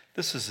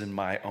 This is in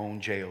my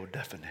own J.O.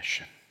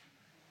 definition.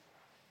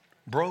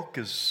 Broke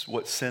is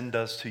what sin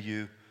does to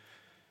you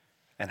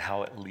and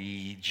how it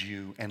leads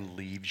you and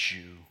leaves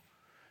you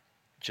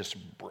just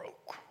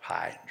broke,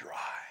 high and dry.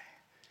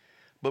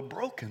 But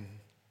broken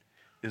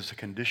is the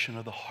condition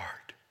of the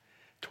heart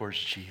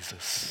towards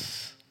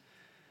Jesus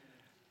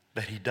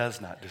that he does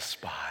not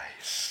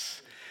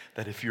despise.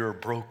 That if you're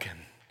broken,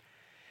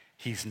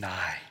 he's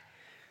nigh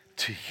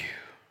to you.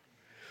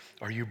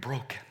 Are you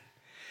broken?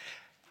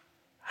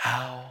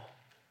 How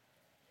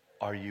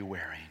are you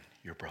wearing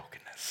your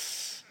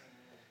brokenness?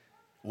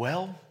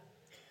 Well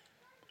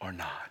or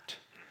not?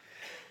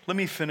 Let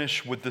me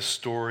finish with this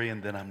story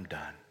and then I'm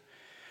done.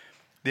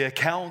 The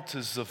account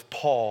is of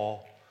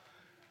Paul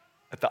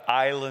at the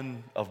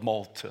island of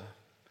Malta.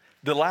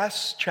 The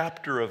last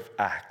chapter of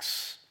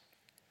Acts.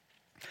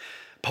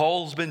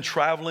 Paul's been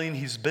traveling,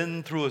 he's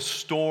been through a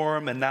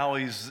storm, and now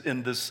he's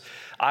in this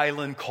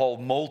island called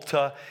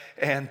Malta.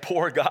 And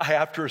poor guy,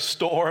 after a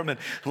storm, and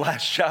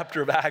last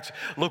chapter of Acts,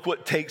 look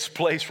what takes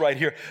place right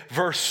here.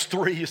 Verse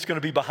 3 is going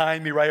to be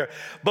behind me right here.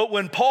 But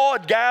when Paul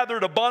had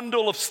gathered a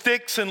bundle of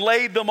sticks and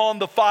laid them on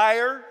the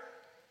fire,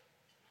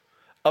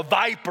 a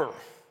viper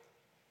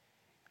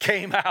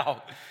came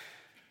out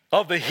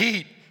of the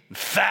heat and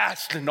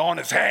fastened on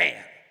his hand.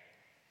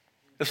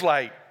 It's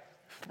like,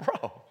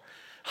 bro,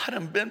 I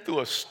done been through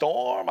a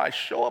storm. I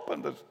show up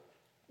in the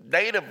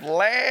native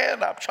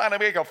land. I'm trying to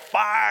make a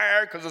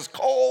fire because it's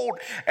cold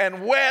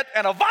and wet,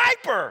 and a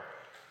viper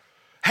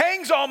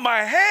hangs on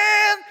my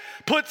hand,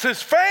 puts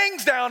his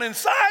fangs down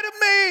inside of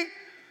me.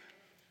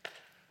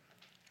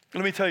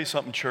 Let me tell you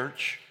something,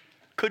 church.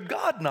 Could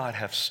God not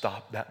have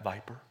stopped that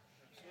viper?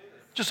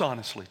 Just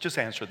honestly, just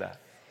answer that.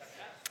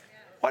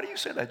 Why do you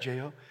say that,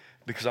 J.O.?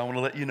 Because I want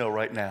to let you know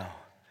right now,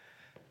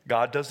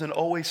 God doesn't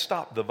always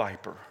stop the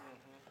viper.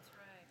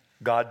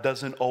 God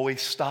doesn't always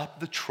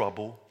stop the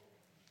trouble.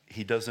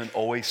 He doesn't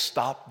always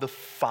stop the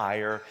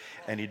fire,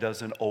 and he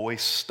doesn't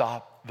always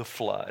stop the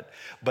flood.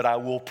 But I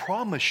will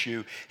promise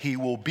you, he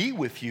will be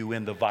with you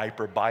in the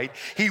viper bite.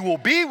 He will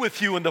be with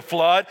you in the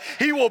flood.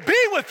 He will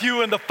be with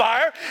you in the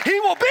fire. He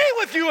will be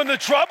with you in the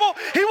trouble.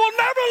 He will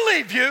never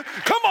leave you.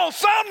 Come on,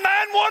 Psalm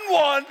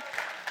 911.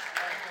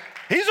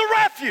 He's a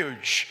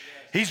refuge.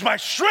 He's my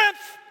strength.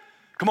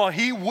 Come on,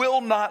 he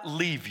will not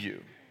leave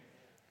you.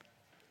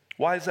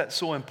 Why is that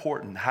so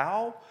important?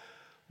 How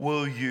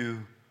will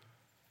you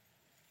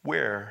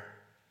wear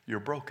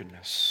your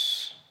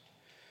brokenness?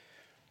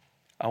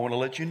 I want to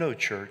let you know,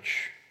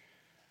 church,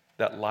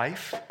 that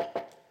life,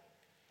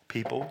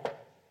 people,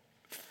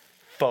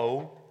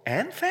 foe,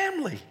 and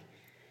family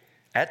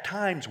at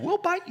times will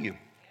bite you.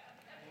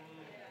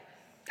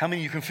 How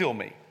many of you can feel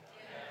me?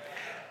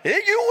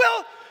 You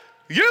will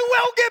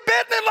get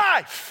bitten in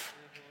life.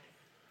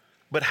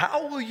 But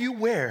how will you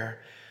wear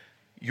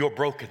your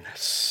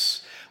brokenness?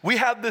 We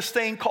have this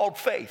thing called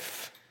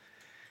faith.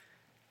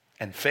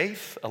 And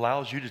faith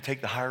allows you to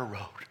take the higher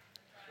road.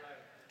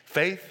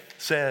 Faith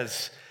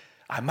says,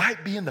 I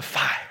might be in the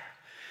fire,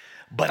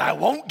 but I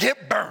won't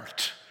get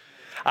burnt.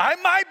 I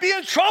might be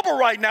in trouble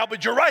right now,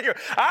 but you're right here.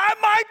 I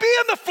might be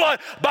in the flood,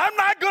 but I'm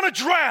not going to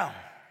drown.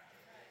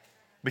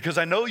 Because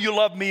I know you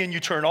love me and you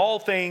turn all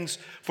things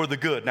for the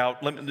good. Now,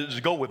 let me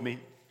just go with me.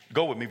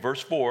 Go with me,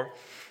 verse 4.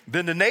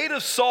 Then the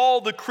natives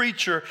saw the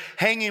creature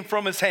hanging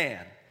from his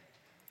hand.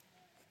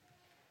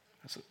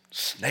 That's a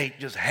snake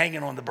just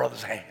hanging on the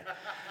brother's hand.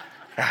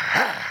 You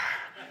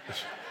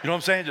know what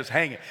I'm saying? Just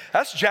hanging.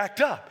 That's jacked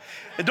up.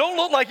 It don't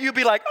look like you'd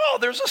be like, oh,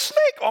 there's a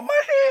snake on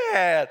my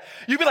hand.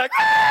 You'd be like,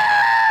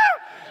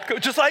 ah!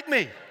 Just like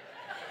me.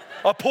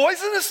 A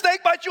poisonous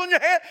snake bites you on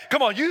your hand?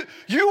 Come on,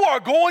 you are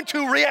going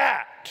to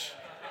react.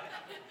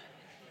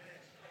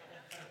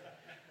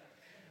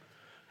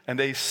 And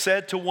they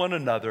said to one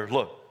another,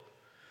 look,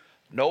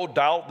 no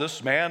doubt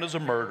this man is a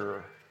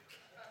murderer.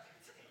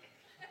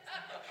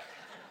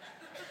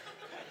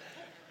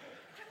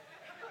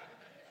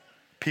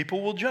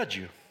 People will judge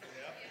you.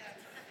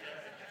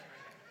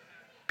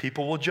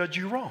 People will judge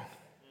you wrong.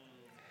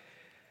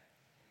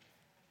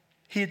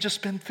 He had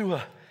just been through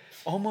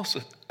almost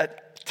a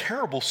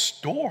terrible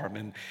storm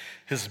and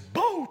his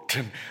boat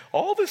and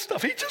all this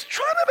stuff. He's just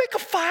trying to make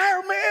a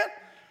fire, man.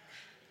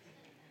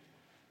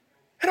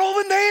 And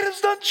all the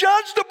natives done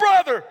judged the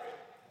brother.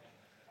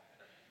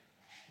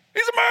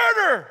 He's a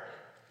murderer.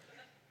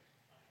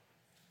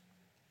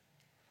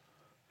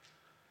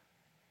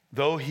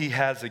 Though he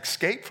has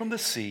escaped from the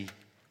sea,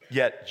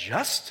 yet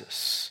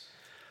justice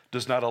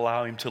does not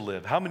allow him to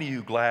live. How many of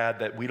you glad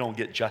that we don't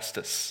get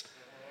justice?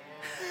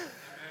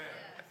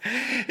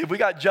 If we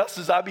got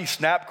justice, I'd be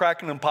snap,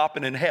 cracking, and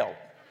popping in hell.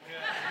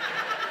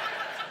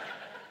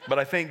 But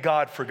I thank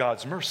God for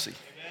God's mercy,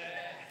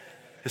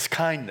 his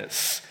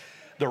kindness,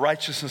 the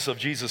righteousness of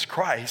Jesus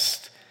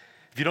Christ.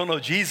 If you don't know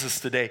Jesus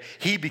today,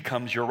 he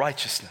becomes your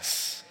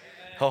righteousness.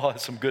 Oh,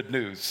 that's some good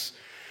news.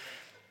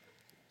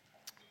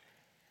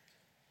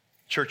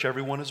 Church,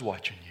 everyone is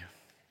watching you.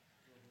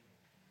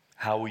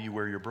 How will you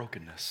wear your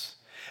brokenness?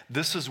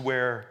 This is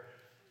where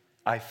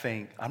I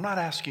think, I'm not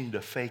asking you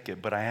to fake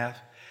it, but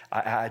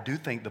I do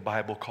think the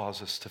Bible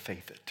calls us to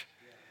faith it.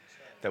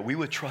 That we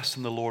would trust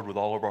in the Lord with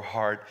all of our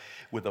heart,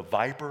 with a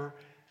viper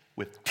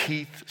with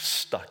teeth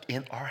stuck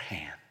in our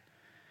hand.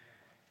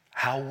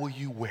 How will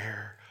you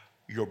wear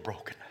your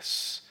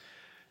brokenness?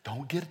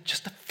 Don't get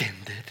just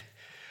offended.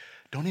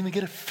 Don't even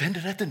get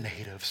offended at the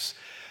natives.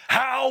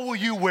 How will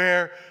you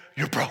wear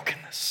your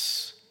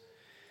brokenness?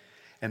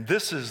 And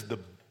this is the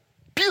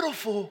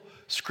beautiful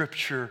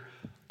scripture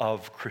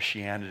of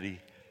Christianity,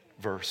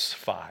 verse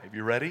 5.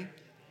 You ready?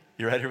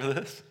 You ready for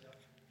this?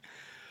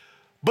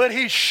 But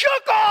he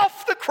shook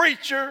off the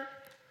creature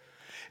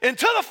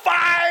into the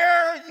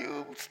fire.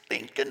 You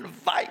stinking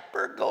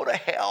viper, go to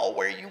hell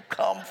where you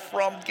come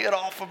from. Get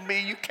off of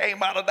me. You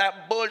came out of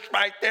that bush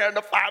right there in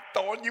the fire,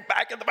 throwing you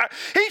back in the fire.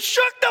 He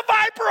shook the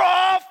viper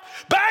off,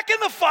 back in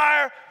the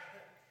fire,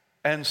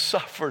 and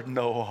suffered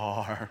no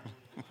harm.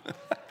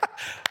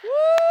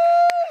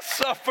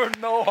 Suffered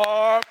no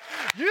harm.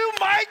 You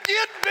might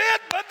get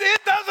bit, but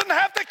it doesn't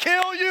have to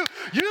kill you.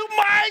 You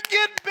might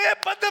get bit,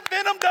 but the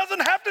venom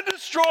doesn't have to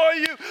destroy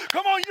you.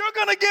 Come on, you're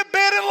going to get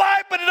bit in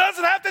life, but it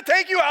doesn't have to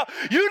take you out.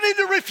 You need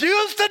to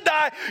refuse to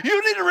die.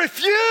 You need to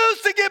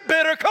refuse to get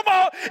bitter. Come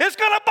on, it's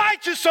going to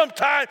bite you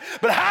sometime.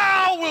 But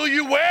how will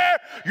you wear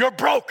your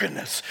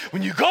brokenness?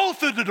 When you go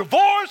through the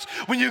divorce,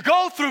 when you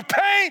go through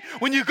pain,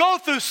 when you go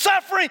through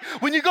suffering,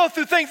 when you go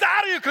through things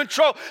out of your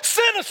control,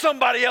 sin of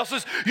somebody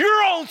else's,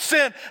 your own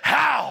sin,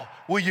 how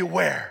will you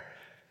wear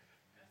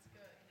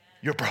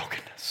your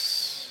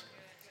brokenness?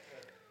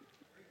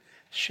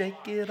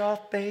 Shake it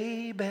off,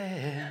 baby.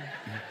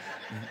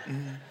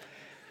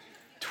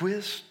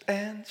 Twist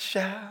and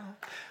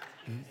shout.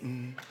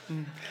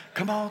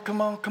 Come on,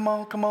 come on, come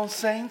on, come on,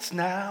 saints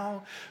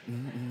now.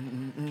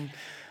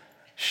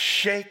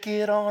 Shake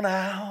it on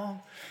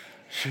out.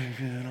 Shake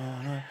it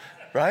on out.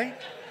 Right?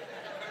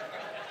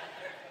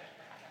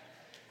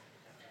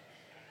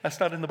 That's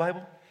not in the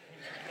Bible?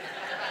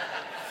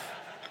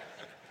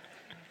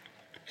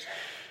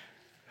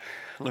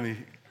 Let me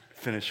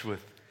finish with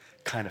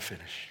kind of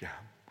finish. Yeah,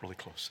 really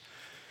close.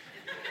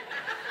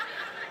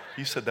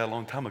 You said that a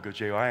long time ago,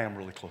 J.O. I am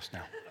really close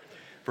now.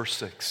 Verse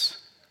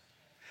 6.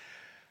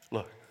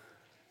 Look.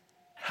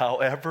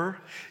 However,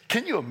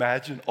 can you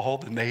imagine all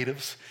the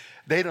natives?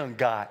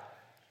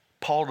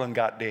 Paul done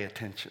got their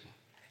attention.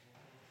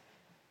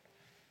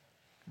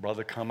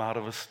 Brother come out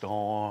of a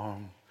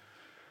storm.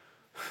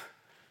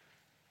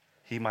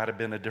 He might have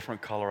been a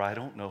different color. I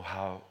don't know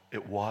how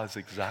it was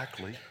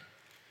exactly.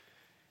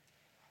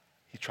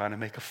 He's trying to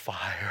make a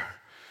fire.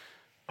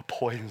 A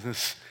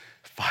poisonous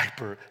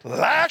viper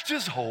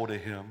latches hold of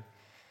him.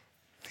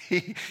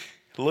 He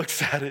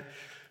looks at it,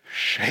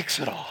 shakes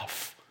it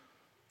off.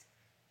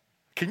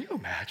 Can you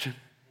imagine?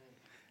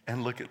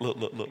 And look,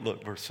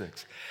 verse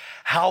 6.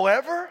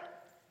 However,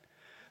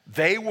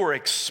 they were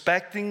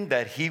expecting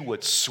that he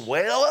would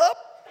swell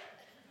up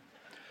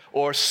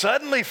or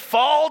suddenly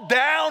fall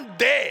down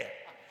dead.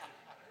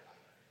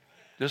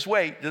 Just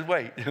wait.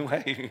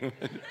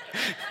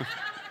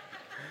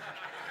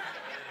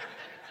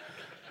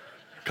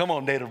 Come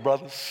on, native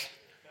brothers.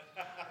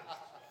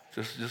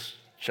 Just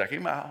check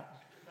him out.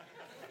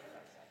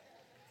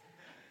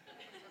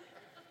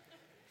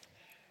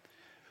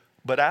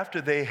 But after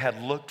they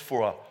had looked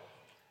for a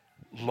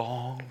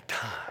long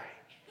time,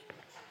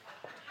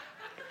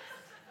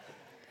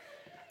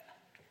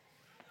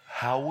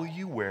 how will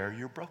you wear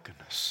your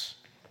brokenness?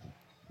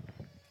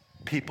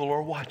 People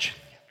are watching you.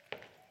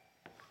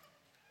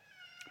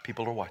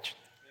 People are watching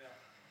you.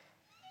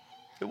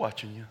 They're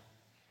watching you.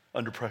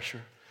 Under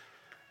pressure,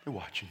 they're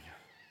watching you.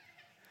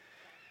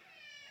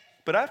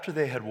 But after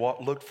they had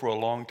looked for a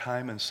long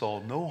time and saw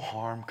no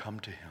harm come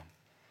to him.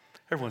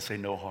 Everyone say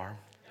no harm.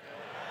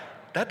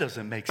 That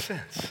doesn't make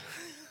sense.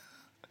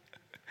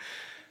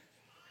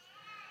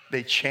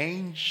 They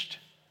changed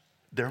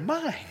their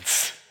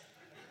minds.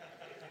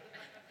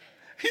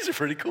 He's a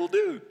pretty cool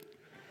dude.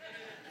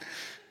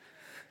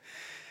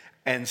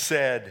 And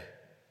said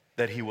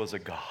that he was a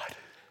god.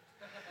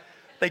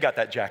 They got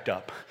that jacked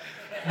up.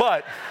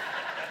 But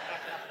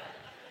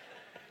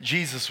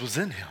Jesus was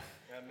in him.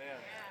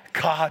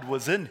 God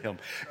was in him.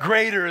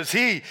 Greater is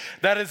he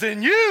that is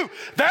in you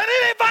than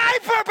any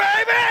viper,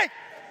 baby.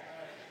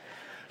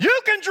 You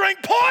can drink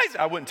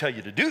poison. I wouldn't tell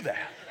you to do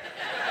that.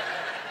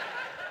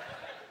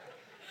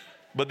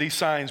 But these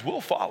signs will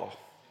follow.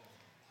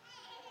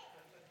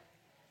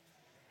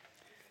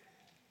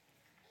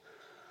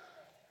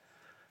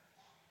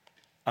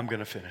 I'm going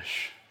to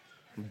finish.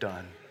 I'm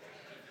done.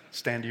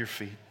 Stand to your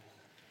feet.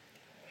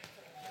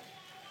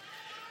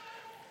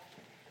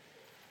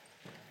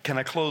 Can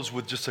I close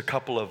with just a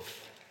couple of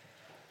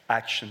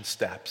action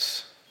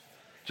steps?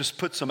 Just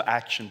put some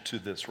action to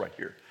this right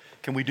here.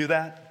 Can we do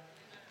that?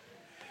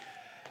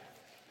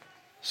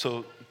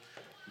 So,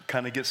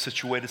 kind of get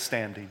situated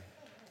standing.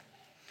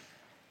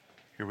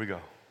 Here we go.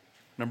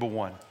 Number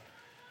one,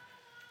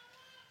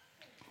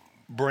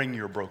 bring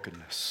your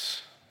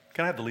brokenness.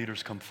 Can I have the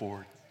leaders come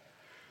forward?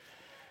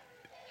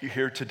 You're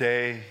here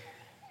today,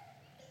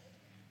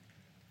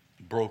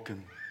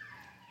 broken.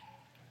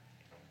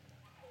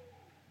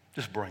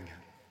 Just bring it.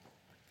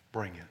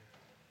 Bring it.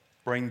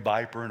 Bring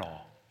viper and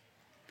all.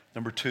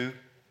 Number two,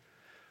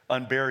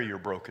 unbury your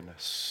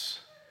brokenness.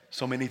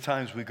 So many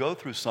times we go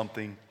through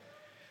something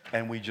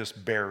and we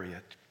just bury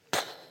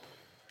it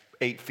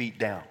 8 feet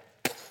down.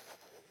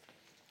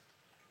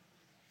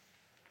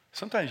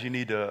 Sometimes you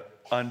need to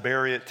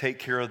unbury it, take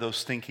care of those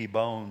stinky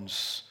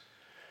bones,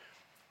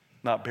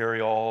 not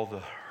bury all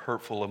the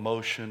hurtful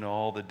emotion,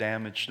 all the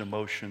damaged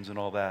emotions and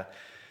all that.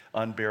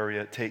 Unbury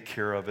it, take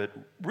care of it,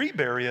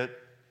 rebury it,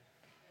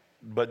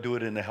 but do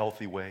it in a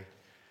healthy way.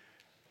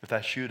 If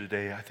that's you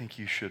today, I think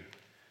you should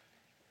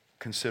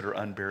consider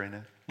unburying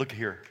it. Look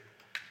here.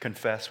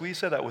 Confess. Will you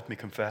say that with me?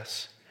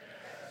 Confess.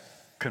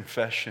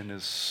 Confession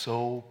is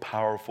so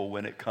powerful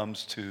when it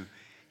comes to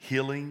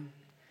healing,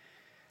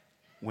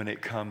 when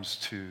it comes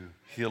to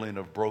healing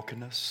of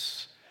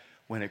brokenness,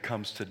 when it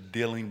comes to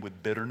dealing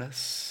with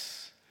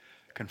bitterness.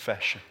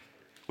 Confession.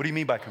 What do you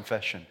mean by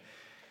confession?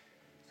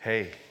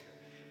 Hey,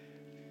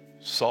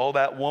 saw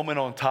that woman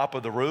on top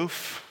of the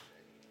roof,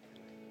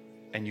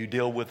 and you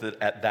deal with it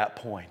at that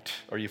point.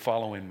 Are you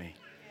following me?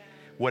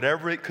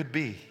 Whatever it could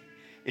be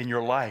in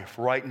your life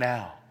right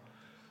now,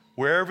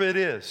 wherever it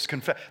is,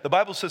 confess. The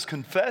Bible says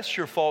confess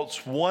your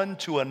faults one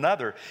to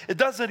another. It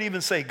doesn't even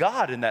say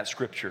God in that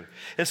scripture.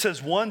 It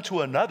says one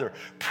to another.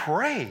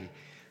 Pray.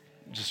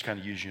 Just kind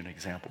of use you an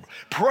example.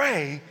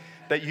 Pray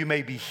that you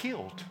may be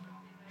healed.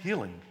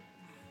 Healing.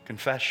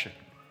 Confession.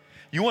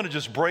 You want to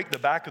just break the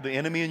back of the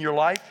enemy in your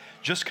life?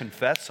 Just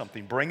confess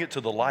something. Bring it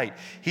to the light.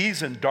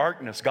 He's in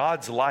darkness.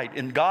 God's light.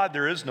 In God,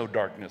 there is no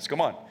darkness. Come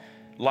on.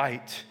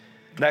 Light.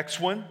 Next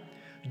one.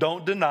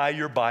 Don't deny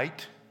your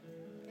bite.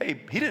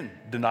 Hey, he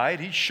didn't deny it.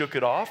 He shook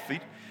it off. He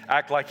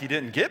act like he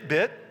didn't get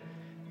bit.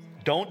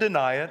 Don't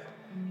deny it.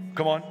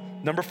 Come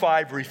on. Number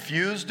 5,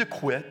 refuse to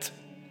quit.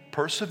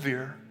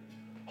 Persevere.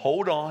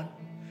 Hold on.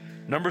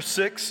 Number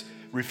 6,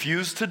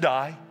 refuse to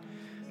die.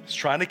 It's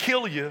trying to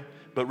kill you,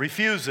 but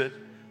refuse it.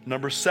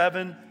 Number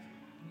 7,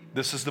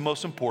 this is the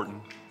most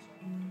important.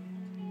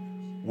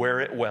 Wear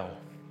it well.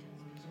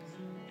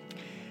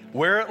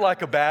 Wear it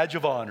like a badge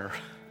of honor.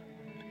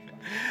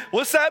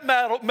 What's that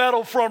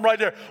medal from right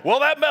there?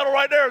 Well, that medal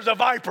right there is a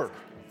viper.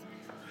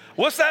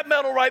 What's that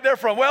medal right there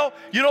from? Well,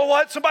 you know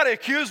what? Somebody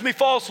accused me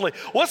falsely.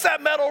 What's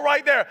that medal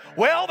right there?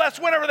 Well, that's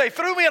whenever they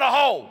threw me in a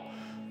hole.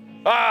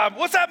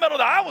 What's that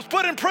medal? I was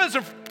put in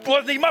prison.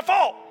 Wasn't even my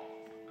fault.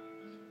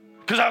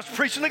 Because I was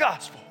preaching the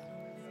gospel.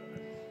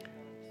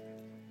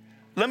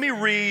 Let me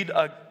read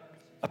a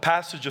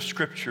passage of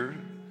scripture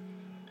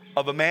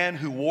of a man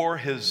who wore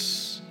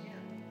his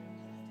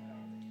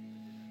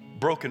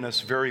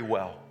brokenness very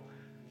well.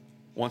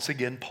 Once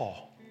again,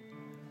 Paul.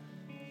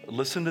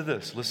 Listen to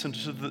this. Listen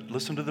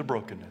to the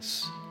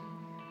brokenness.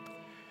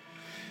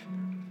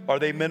 Are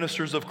they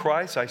ministers of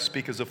Christ? I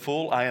speak as a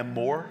fool. I am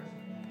more.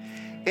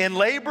 In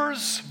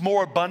labors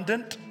more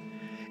abundant,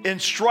 in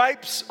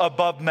stripes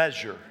above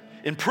measure,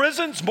 in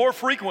prisons more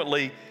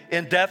frequently,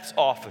 in deaths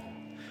often.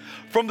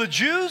 From the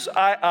Jews,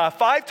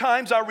 5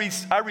 times I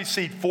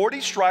received 40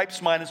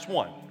 stripes minus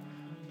 1.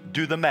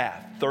 Do the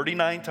math.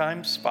 39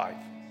 times 5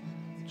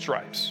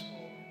 stripes.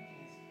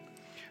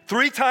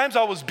 3 times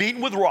I was beaten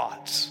with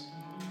rods.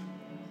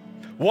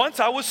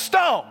 Once I was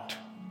stoned,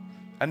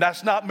 and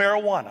that's not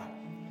marijuana.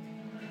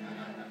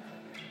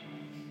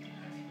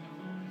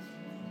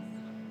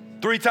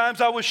 3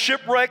 times I was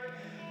shipwrecked,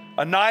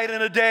 a night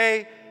and a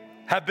day,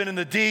 have been in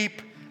the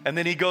deep. And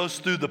then he goes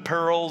through the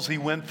perils he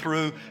went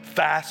through,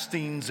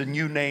 fastings and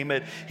you name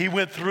it. He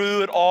went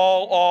through it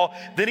all.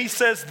 Then he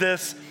says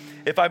this,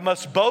 if I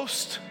must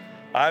boast,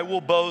 I will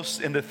boast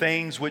in the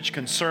things which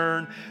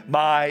concern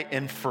my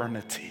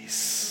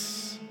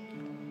infirmities.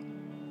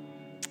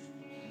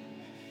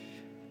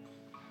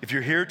 If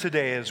you're here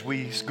today as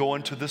we go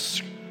into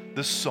this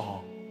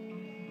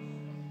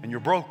song and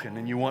you're broken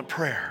and you want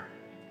prayer,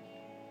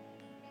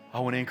 I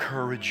want to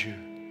encourage you.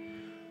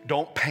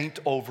 Don't paint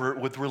over it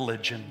with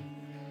religion.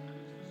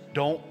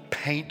 Don't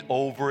paint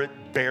over it,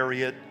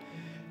 bury it.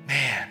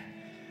 Man,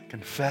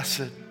 confess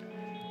it.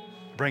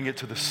 Bring it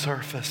to the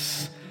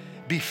surface.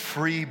 Be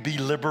free, be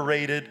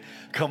liberated.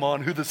 Come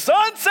on, who the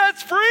Son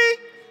sets free?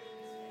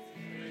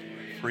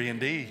 Free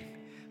indeed.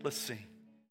 Let's sing.